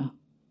future.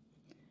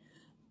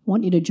 I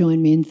want you to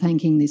join me in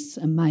thanking this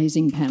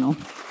amazing panel.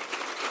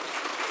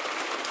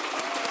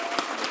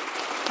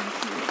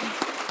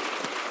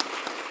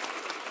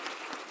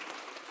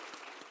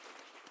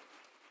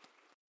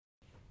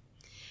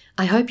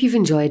 I hope you've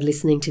enjoyed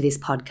listening to this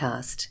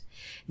podcast.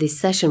 This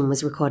session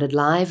was recorded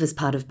live as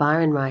part of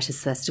Byron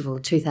Writers Festival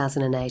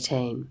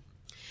 2018.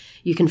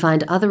 You can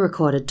find other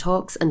recorded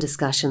talks and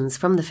discussions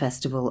from the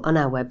festival on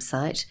our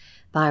website,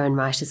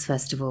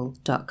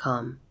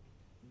 byronwritersfestival.com.